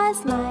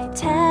paws. My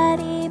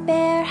teddy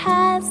bear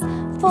has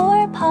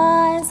four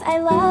paws. I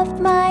love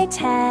my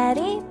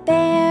teddy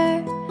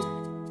bear.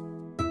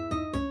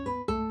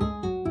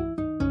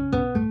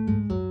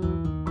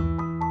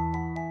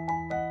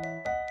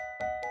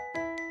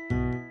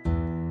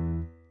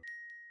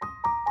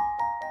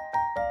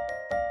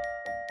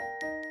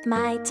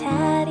 My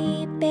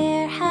teddy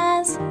bear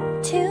has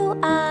two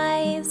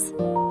eyes,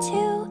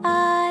 two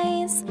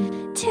eyes,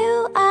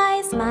 two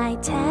eyes. My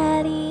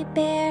teddy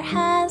bear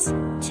has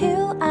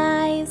two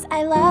eyes.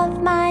 I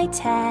love my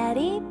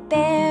teddy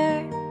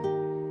bear.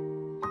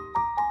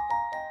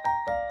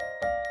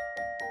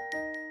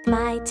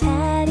 My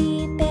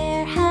teddy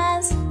bear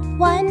has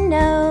one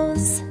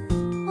nose,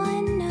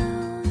 one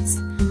nose,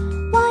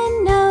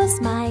 one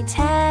nose. My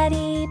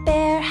teddy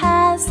bear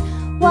has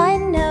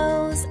one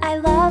nose. I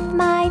love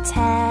my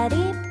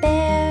teddy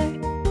bear.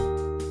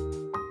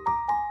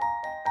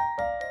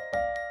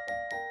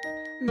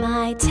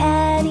 My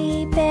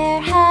teddy bear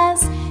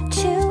has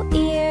two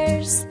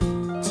ears,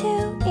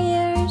 two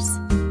ears,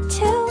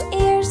 two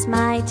ears.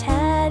 My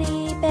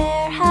teddy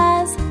bear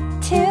has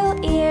two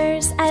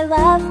ears. I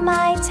love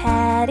my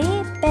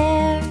teddy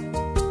bear.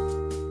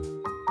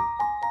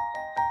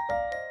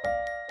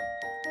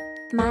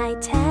 My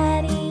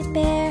teddy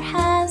bear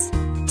has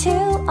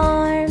two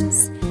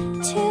arms,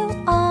 two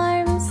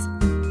arms,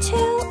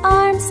 two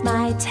arms.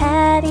 My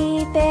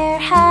teddy bear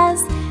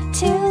has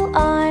two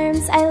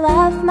arms. I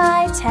love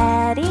my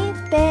teddy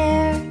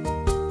bear.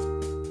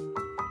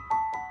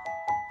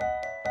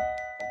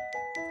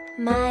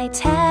 My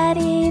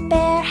teddy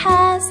bear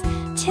has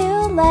two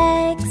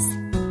legs,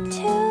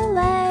 two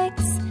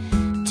legs,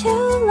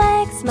 two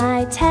legs.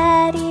 My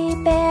teddy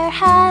bear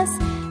has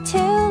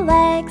two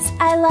legs.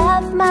 I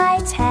love my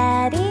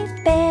teddy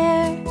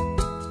bear.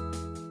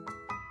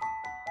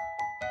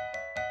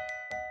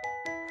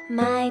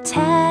 My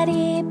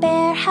teddy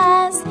bear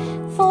has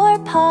four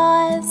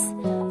paws,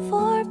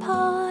 four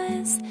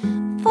paws,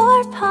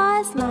 four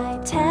paws. My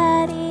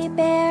teddy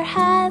bear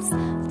has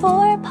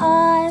four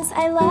paws.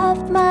 I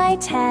love my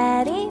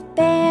teddy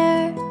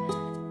bear.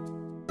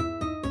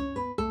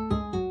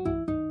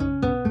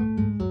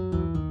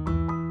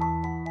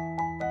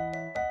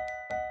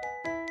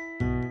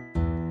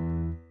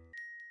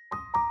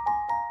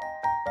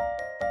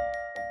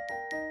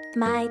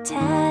 My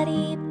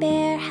teddy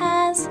bear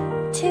has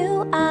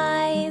two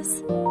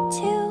eyes,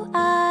 two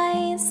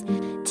eyes,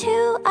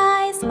 two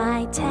eyes.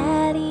 My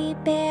teddy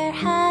bear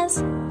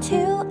has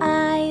two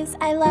eyes.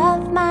 I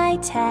love my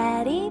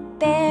teddy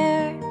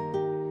bear.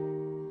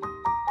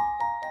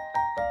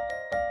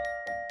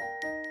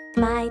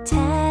 My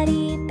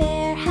teddy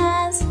bear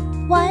has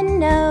one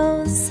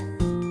nose,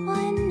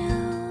 one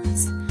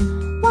nose,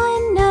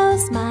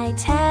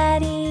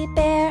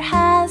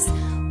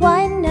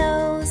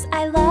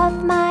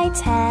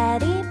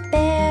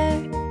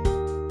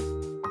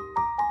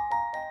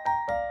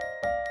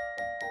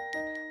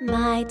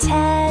 My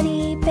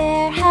teddy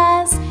bear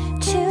has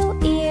 2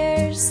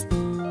 ears,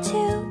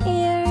 2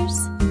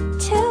 ears,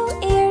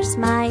 2 ears.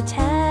 My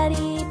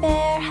teddy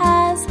bear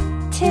has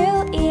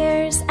 2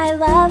 ears. I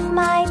love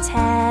my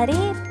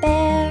teddy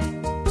bear.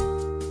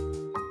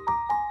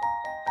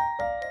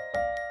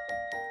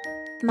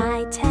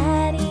 My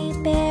teddy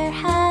bear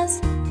has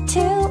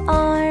 2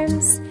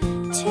 arms,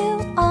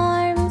 2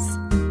 arms,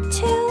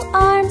 2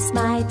 arms.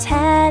 My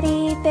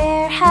teddy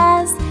bear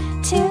has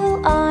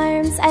 2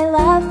 arms. I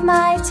love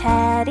my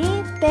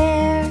teddy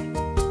bear.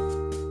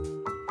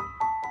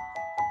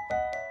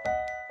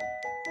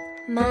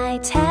 My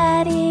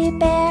teddy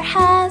bear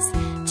has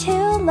 2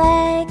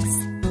 legs,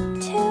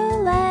 2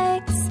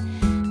 legs,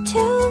 2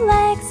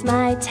 legs.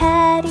 My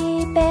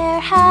teddy bear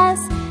has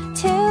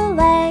 2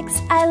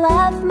 legs. I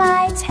love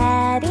my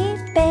teddy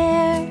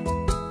bear.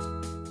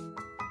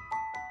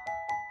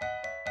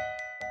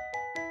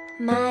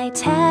 My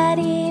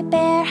teddy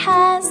bear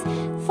has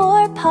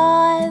 4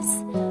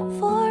 paws,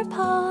 4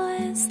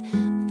 paws,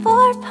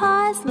 4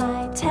 paws.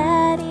 My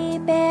teddy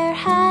bear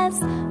has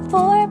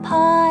 4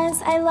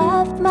 paws. I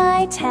love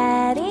my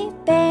teddy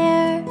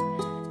bear.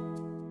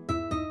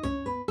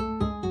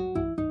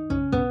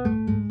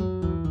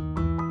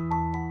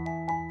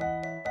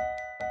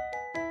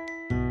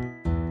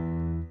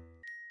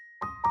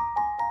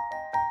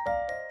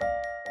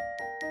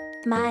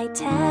 My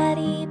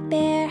teddy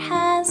bear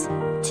has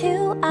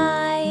 2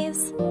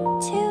 eyes,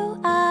 2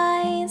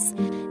 eyes,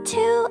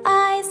 2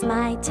 eyes.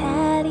 My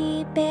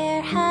teddy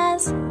bear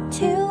has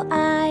 2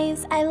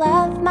 eyes. I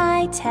love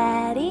my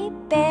teddy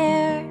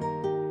bear.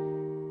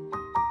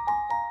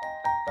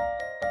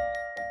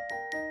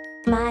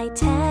 My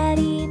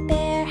teddy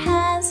bear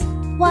has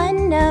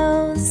 1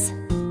 nose,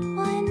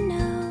 1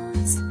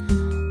 nose,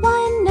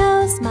 1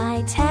 nose.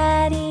 My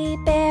teddy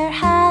bear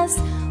has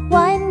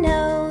 1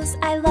 nose.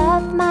 I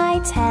love my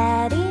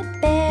teddy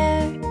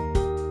bear.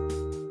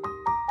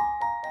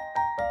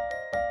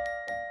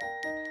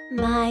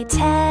 My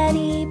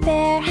teddy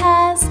bear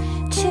has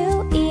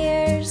 2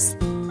 ears,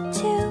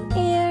 2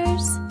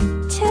 ears,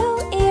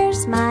 2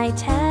 ears. My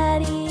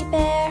teddy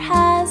bear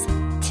has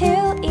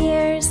 2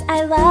 ears.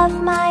 I love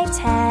my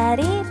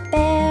teddy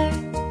bear.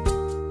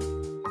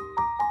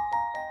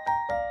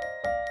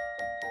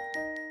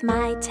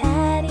 My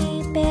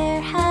teddy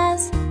bear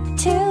has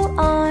 2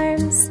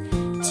 arms,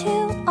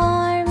 2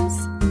 arms,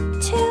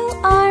 2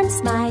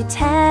 arms. My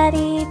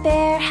teddy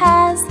bear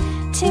has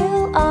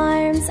 2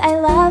 arms. I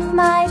love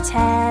my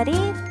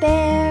teddy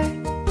bear.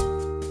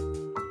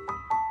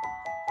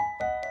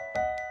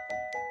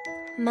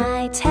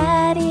 My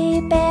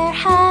teddy bear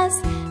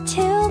has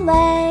 2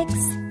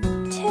 legs,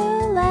 2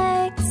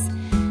 legs,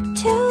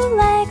 2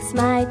 legs.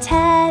 My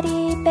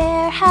teddy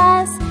bear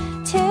has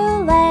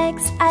 2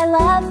 legs. I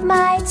love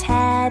my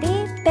teddy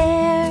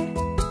bear.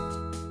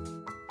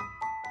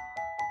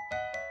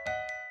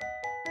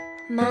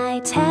 My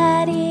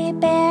teddy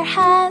bear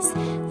has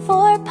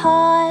 4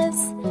 paws,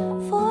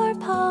 4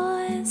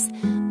 paws,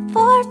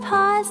 4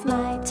 paws.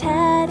 My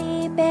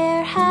teddy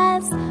bear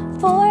has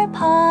 4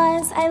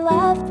 paws. I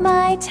love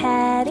my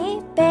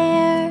teddy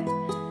bear.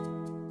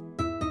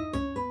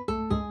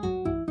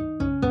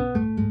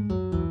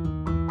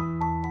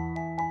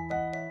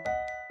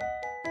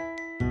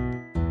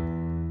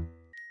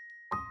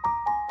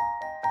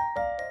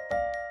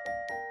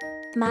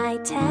 My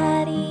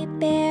teddy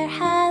bear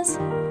has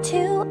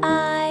 2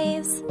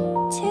 eyes,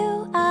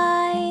 2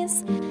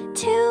 eyes,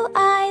 2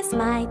 eyes.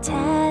 My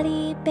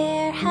teddy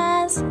bear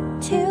has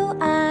 2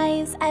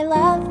 eyes. I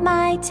love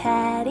my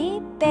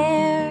teddy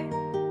bear.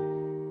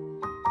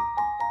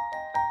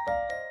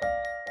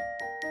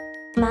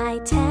 My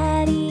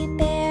teddy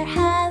bear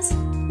has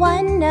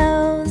 1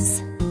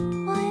 nose,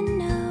 1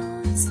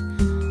 nose,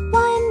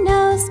 1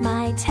 nose.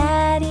 My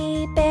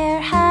teddy bear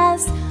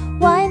has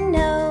 1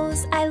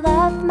 nose. I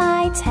love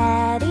my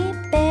teddy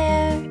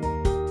bear.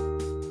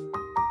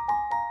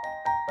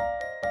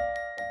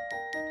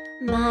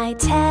 My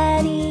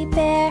teddy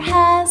bear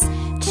has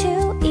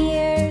 2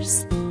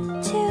 ears,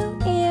 2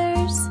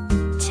 ears,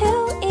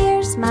 2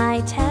 ears.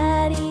 My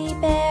teddy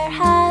bear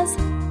has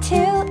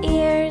 2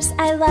 ears.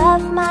 I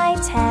love my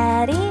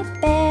teddy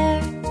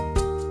bear.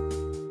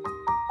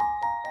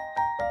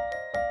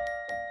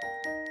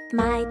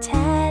 My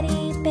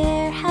teddy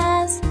bear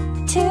has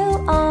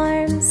 2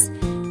 arms,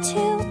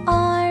 2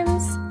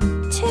 arms,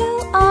 2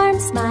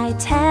 arms. My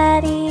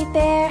teddy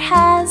bear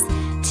has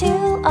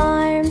 2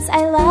 arms.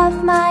 I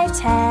love my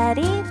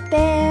teddy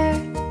bear.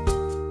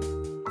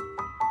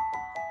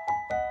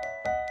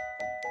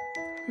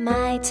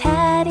 My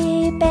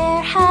teddy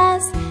bear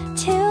has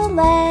 2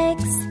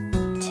 legs,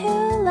 2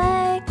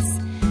 legs,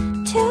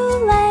 2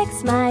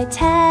 legs. My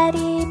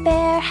teddy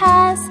bear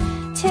has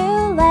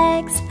 2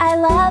 legs. I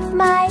love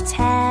my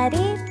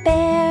teddy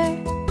bear.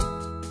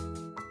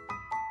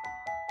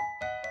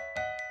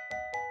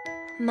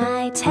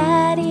 My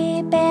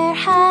teddy bear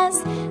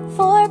has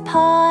 4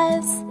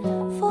 paws,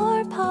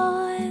 4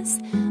 paws,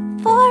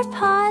 4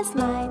 paws.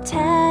 My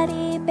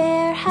teddy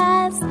bear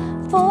has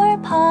 4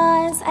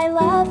 paws. I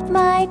love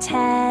my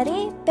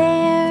teddy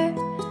bear.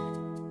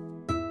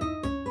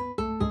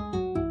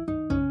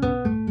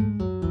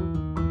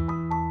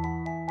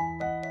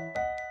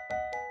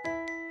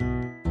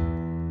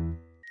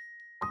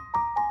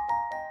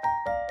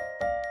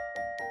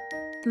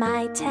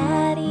 My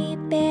teddy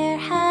bear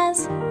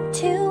has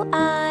two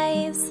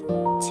eyes,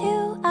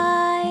 two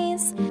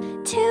eyes,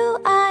 two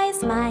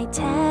eyes. My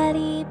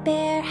teddy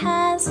bear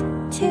has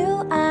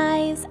two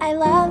eyes. I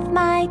love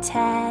my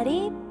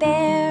teddy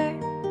bear.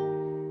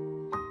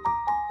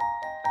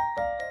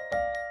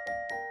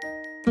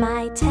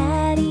 My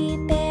teddy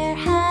bear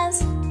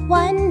has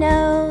one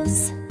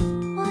nose,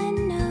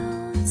 one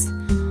nose,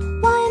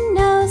 one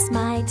nose.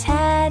 My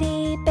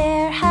teddy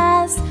bear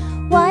has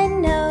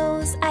one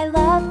nose. I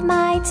love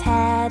my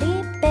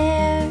teddy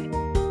bear.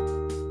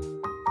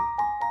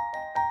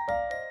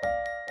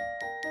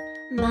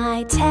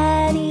 My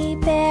teddy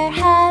bear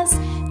has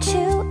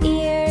two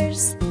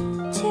ears,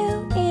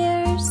 two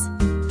ears,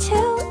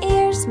 two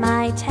ears.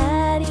 My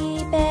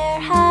teddy bear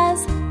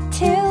has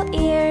two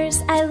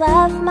ears. I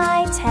love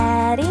my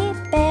teddy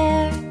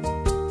bear.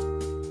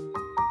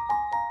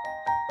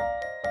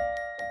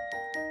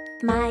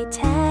 My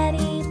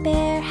teddy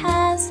bear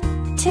has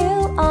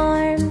two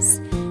arms,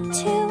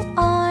 two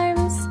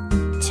arms,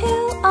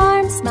 two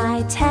arms.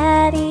 My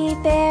teddy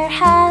bear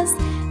has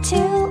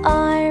two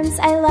arms.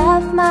 I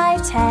love my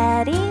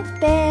teddy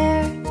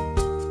bear.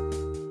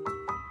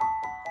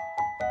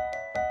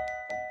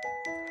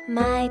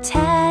 My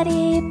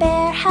teddy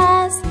bear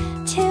has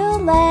two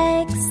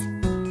legs,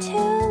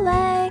 two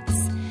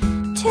legs,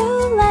 two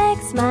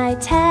legs. My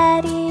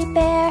teddy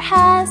bear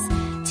has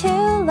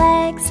two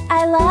legs.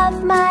 I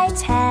love my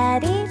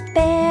teddy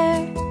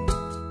bear.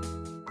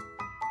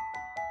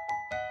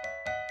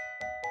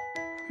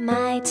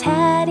 My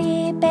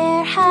teddy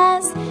bear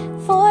has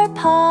four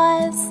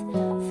paws,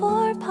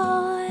 four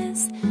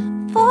paws,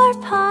 four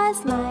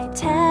paws. My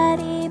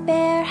teddy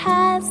bear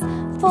has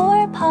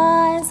four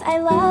paws. I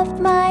love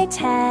my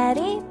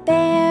teddy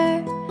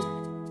bear.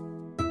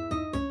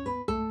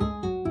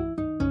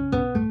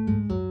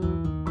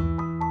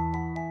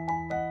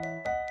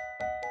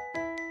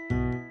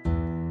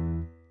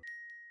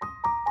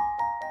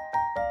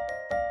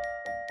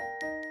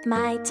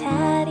 My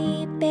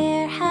teddy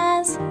bear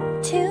has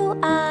two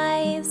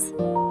eyes,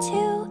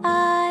 two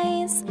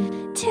eyes,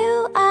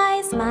 two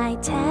eyes. My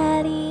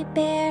teddy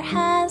bear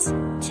has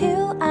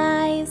two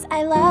eyes.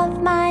 I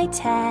love my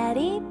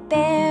teddy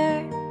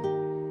bear.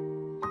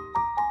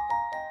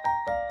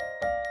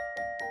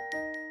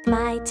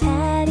 My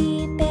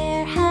teddy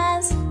bear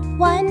has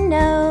one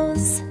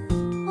nose,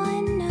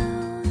 one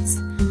nose,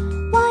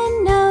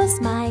 one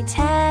nose. My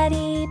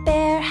teddy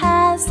bear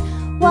has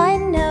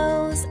one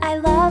nose. I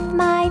love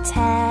my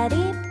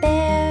teddy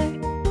bear.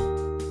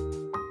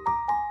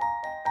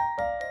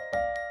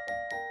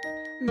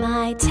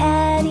 My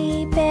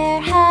teddy bear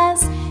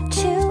has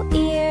two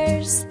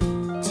ears,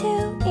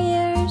 two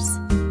ears,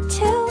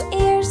 two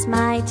ears.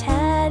 My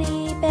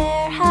teddy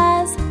bear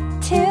has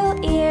two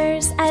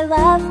ears. I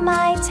love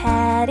my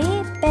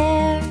teddy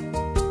bear.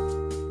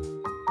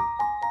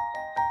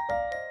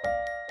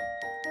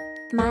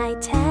 My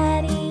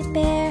teddy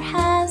bear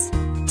has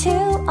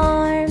two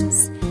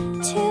arms,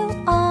 two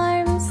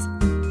arms,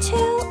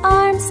 two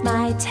arms.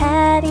 My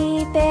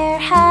teddy bear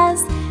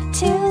has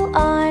two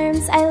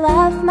arms. I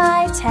love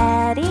my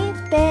teddy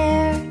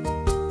bear.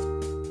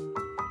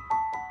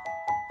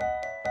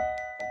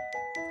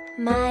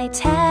 My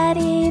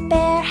teddy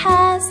bear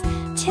has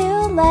two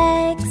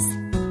legs,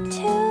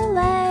 two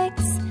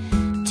legs,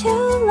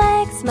 two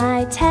legs.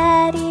 My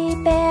teddy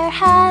bear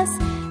has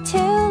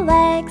two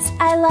legs.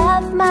 I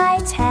love my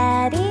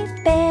teddy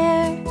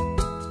bear.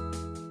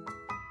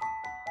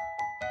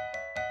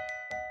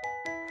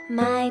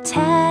 My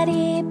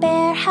teddy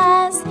bear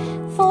has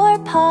four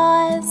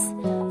paws,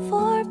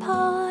 four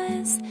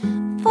paws,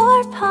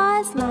 four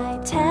paws. My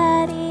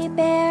teddy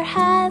bear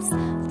has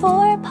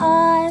four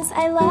paws.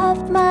 I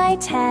love my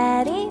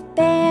teddy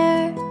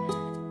bear.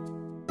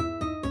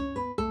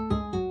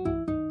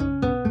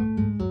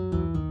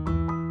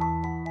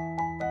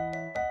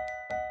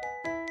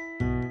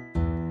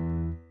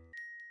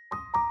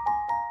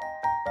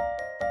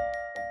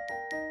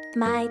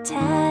 My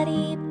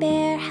teddy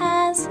bear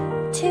has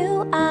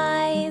two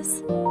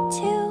eyes,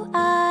 two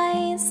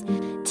eyes,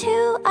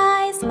 two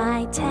eyes.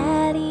 My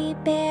teddy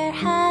bear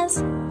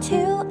has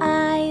two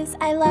eyes.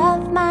 I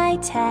love my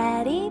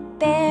teddy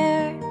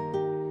bear.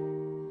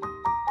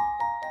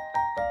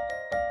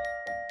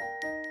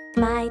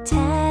 My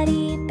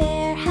teddy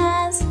bear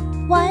has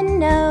one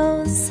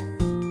nose,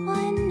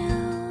 one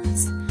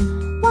nose,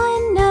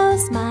 one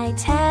nose. My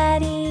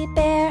teddy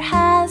bear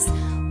has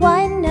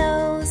one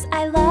nose.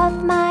 I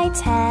love my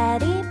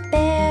teddy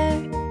bear.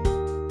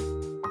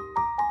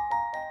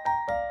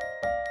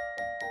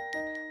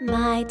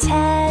 My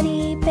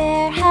teddy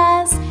bear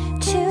has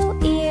two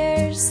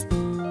ears,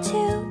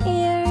 two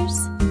ears,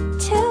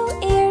 two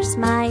ears.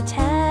 My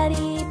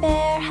teddy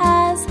bear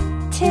has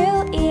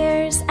two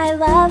ears. I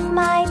love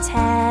my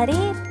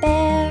teddy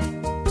bear.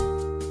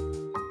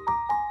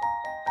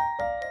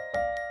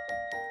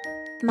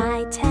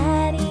 My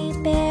teddy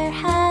bear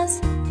has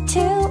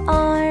two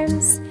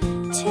arms,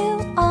 two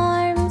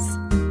arms,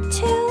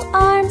 two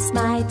arms.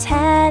 My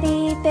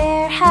teddy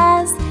bear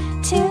has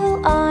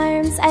two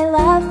arms. I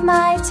love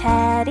my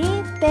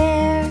teddy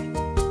bear.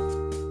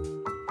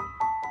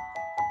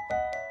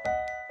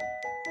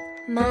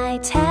 My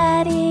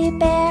teddy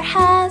bear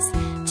has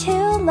two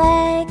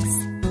legs,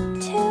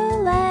 two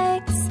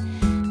legs,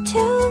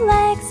 two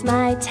legs.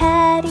 My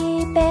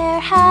teddy bear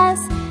has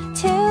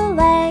two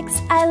legs.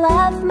 I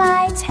love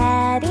my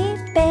teddy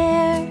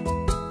bear.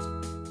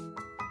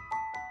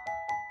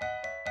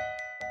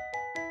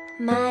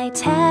 My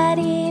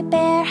teddy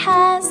bear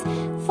has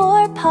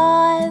four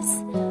paws,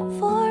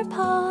 four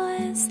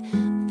paws,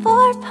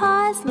 four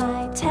paws.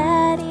 My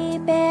teddy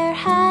bear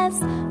has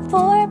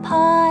four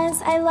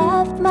paws. I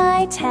love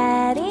my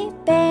teddy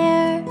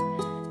bear.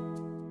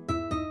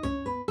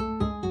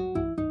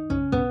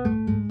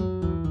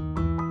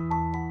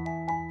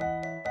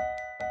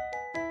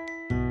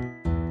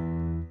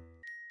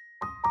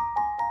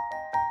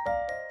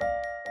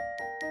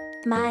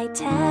 My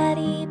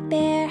teddy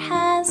bear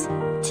has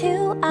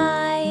two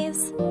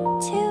eyes,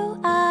 two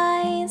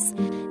eyes,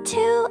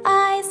 two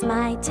eyes.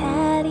 My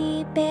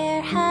teddy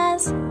bear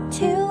has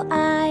two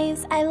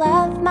eyes. I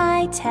love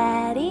my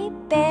teddy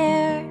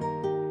bear.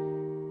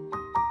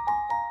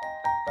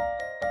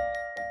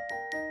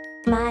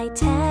 My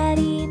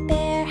teddy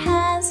bear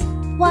has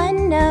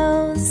one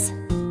nose,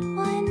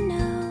 one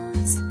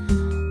nose,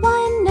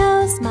 one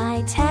nose.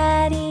 My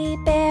teddy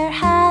bear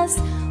has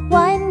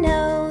one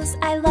nose.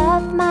 I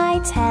love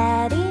my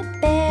teddy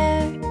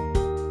bear.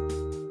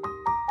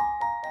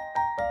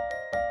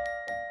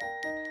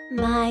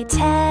 My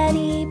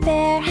teddy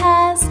bear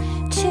has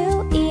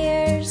two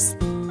ears,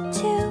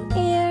 two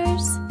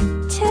ears,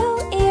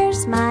 two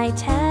ears. My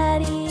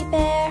teddy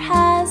bear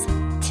has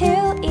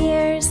two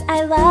ears.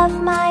 I love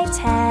my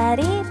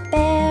teddy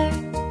bear.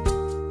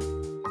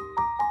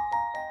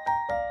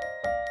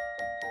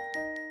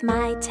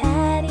 My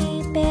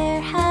teddy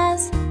bear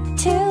has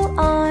two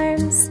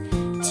arms,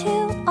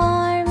 two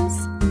arms,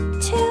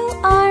 two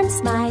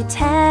arms. My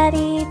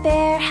teddy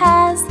bear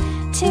has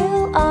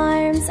two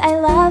arms. I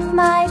love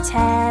my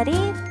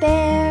teddy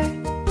bear.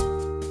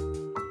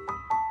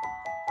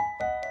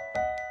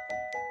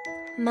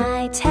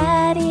 My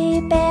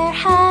teddy bear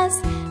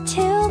has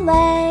two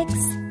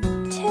legs,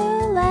 two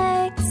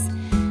legs,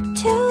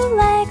 two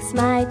legs.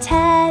 My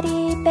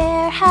teddy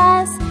bear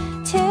has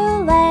two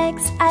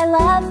legs. I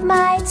love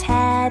my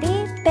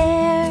teddy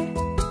bear.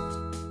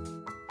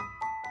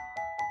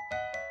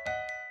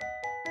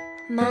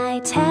 My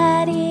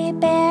teddy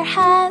bear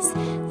has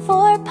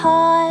four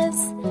paws,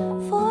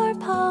 four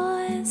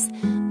paws,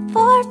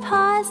 four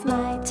paws.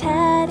 My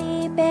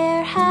teddy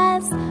bear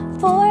has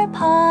four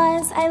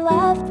paws. I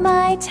love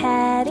my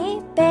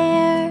teddy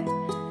bear.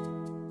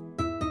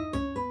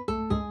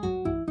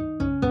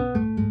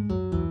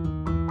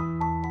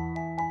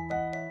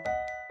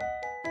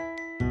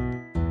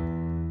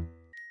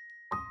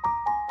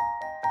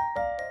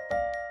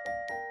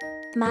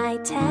 My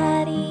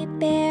teddy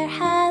bear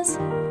has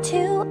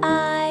two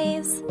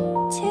eyes,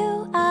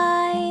 two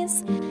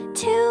eyes,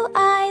 two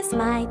eyes.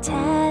 My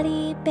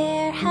teddy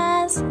bear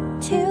has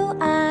two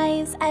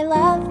eyes. I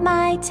love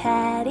my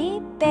teddy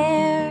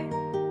bear.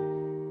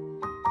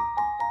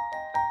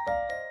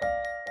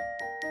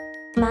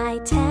 My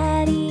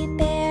teddy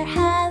bear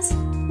has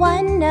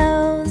one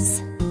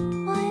nose,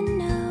 one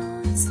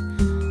nose,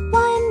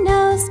 one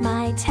nose.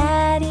 My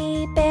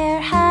teddy bear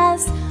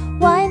has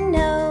one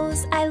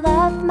nose. I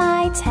love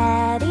my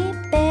teddy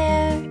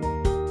bear.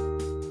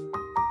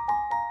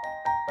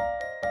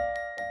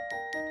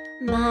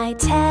 My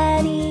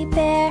teddy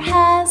bear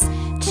has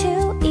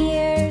two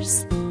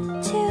ears,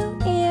 two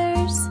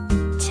ears,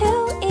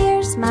 two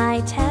ears.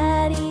 My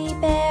teddy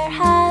bear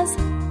has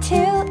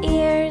two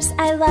ears.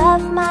 I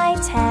love my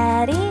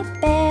teddy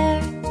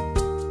bear.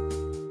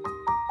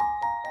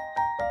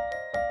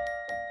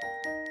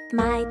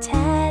 My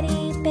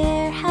teddy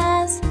bear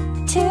has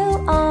two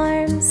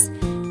arms,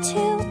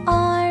 two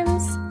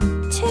arms,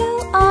 two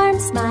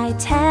arms. My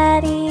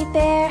teddy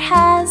bear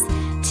has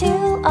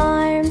two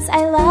arms.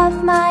 I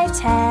love my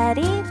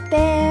teddy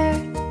bear.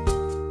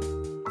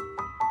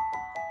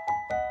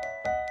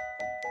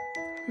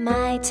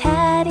 My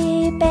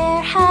teddy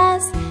bear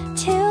has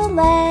two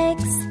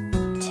legs,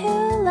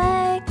 two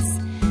legs,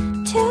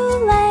 two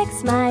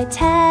legs. My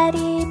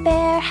teddy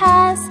bear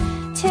has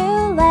two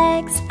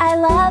legs. I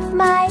love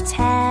my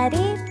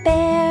teddy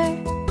bear.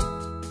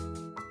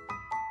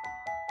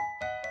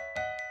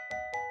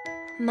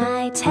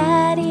 My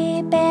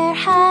teddy bear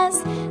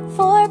has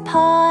four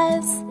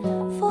paws,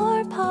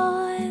 four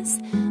paws,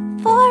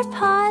 four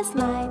paws.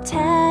 My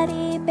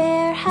teddy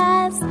bear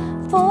has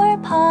four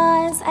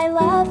paws. I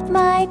love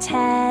my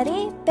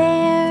teddy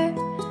bear.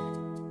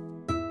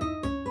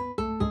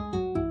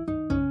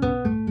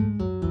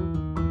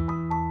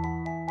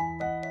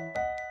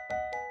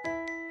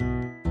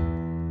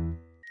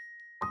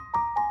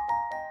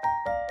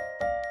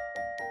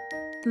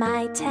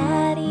 My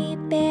teddy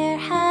bear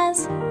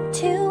has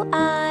two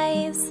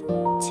eyes,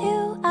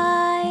 two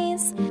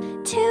eyes,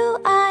 two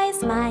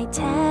eyes. My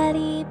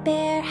teddy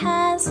bear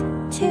has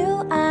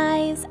two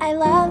eyes. I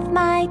love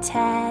my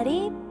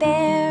teddy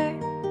bear.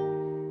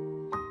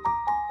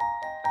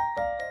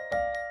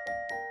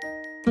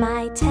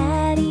 My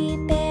teddy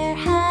bear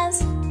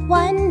has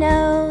one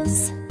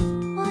nose,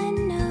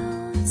 one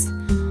nose,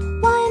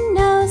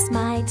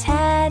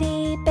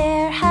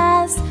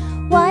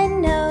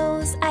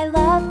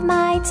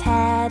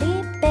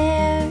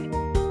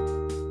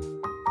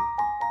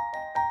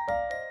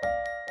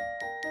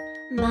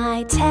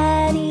 My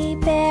teddy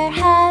bear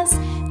has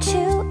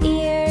 2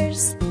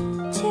 ears,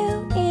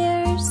 2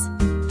 ears,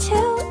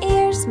 2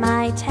 ears.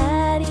 My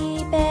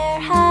teddy bear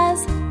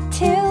has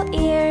 2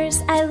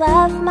 ears. I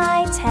love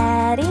my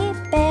teddy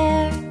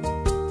bear.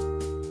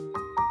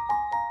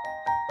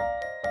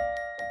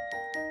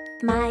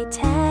 My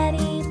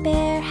teddy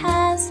bear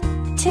has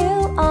 2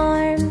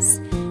 arms,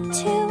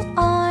 2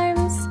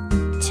 arms,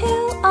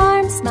 2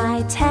 arms.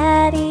 My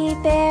teddy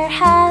bear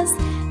has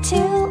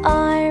 2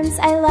 arms.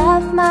 I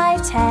love my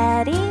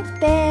teddy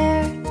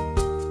bear.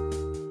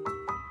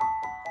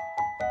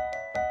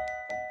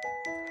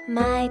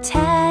 My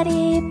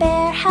teddy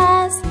bear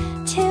has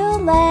 2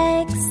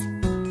 legs,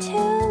 2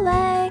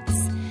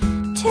 legs,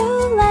 2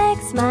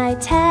 legs. My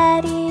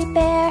teddy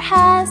bear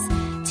has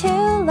 2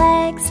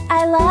 legs.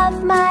 I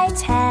love my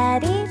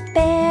teddy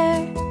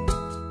bear.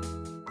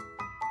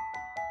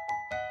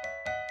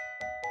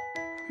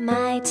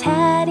 My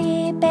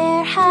teddy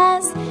bear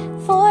has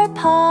 4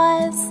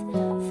 paws,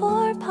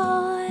 4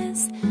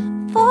 paws,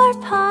 4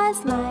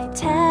 paws. My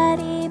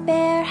teddy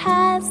bear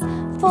has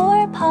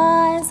 4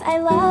 paws. I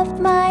love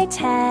my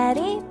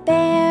teddy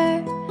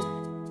bear.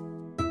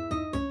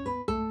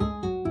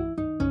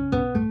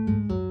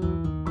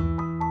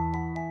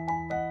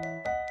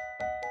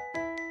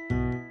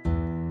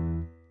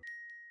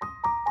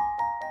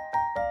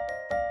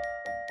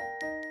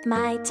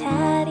 My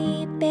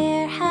teddy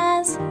bear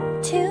has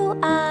 2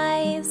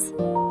 eyes,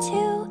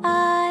 2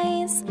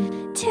 eyes,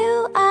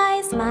 2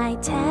 eyes. My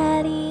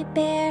teddy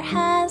bear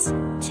has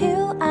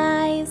 2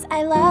 eyes.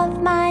 I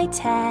love my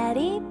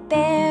teddy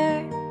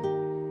bear.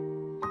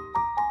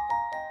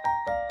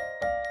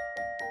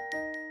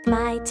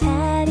 My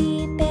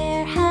teddy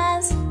bear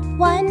has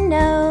 1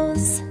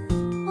 nose,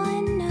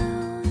 1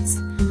 nose,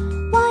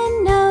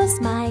 1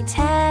 nose. My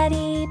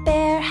teddy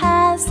bear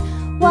has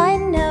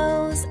 1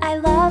 nose. I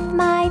love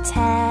my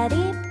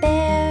teddy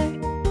bear.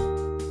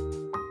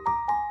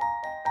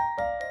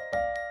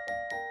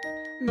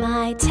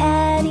 My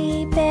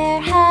teddy bear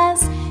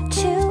has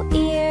 2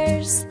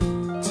 ears,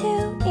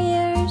 2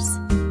 ears,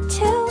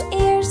 2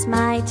 ears.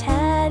 My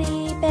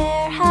teddy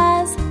bear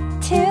has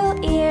 2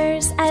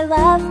 ears. I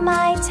love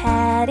my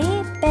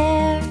teddy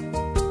bear.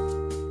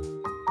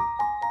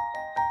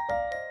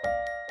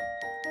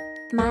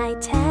 My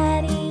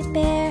teddy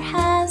bear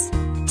has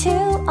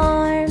 2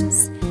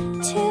 arms,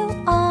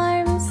 2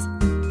 arms,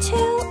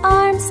 2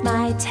 arms.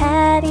 My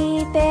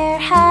teddy bear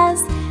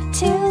has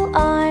 2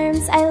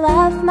 arms. I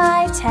love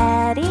my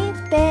teddy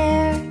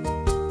bear.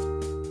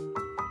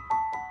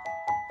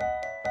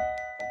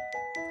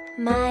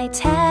 My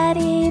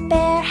teddy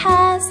bear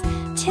has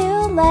 2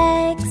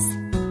 legs,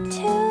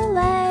 2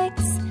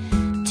 legs,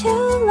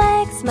 2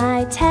 legs.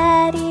 My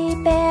teddy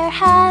bear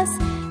has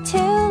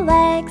 2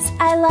 legs.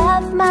 I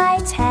love my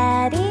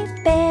teddy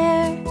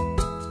bear.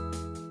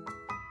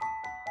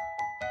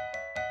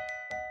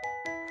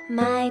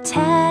 My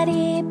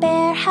teddy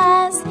bear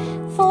has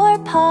 4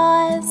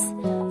 paws,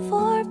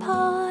 4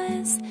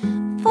 paws,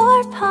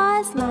 4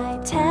 paws. My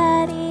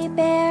teddy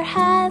bear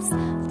has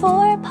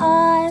 4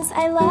 paws.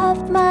 I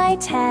love my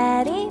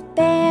teddy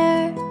bear.